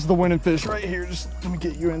 baby. This is the winning fish right here. Just let me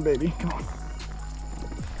get you in, baby. Come on.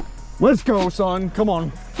 Let's go, son. Come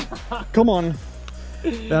on. Come on.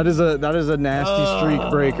 That is a nasty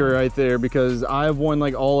streak breaker right there because I've won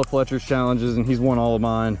like all of Fletcher's challenges and he's won all of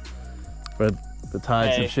mine. But the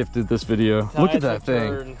tides have shifted this video. Look at that thing.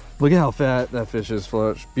 Turned. Look at how fat that fish is,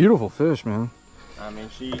 Fletch. Beautiful fish, man. I mean,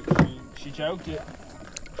 she choked it.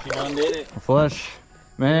 She done did it. Fletch,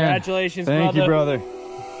 man. Congratulations, Thank you, brother.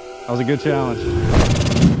 That was a good challenge.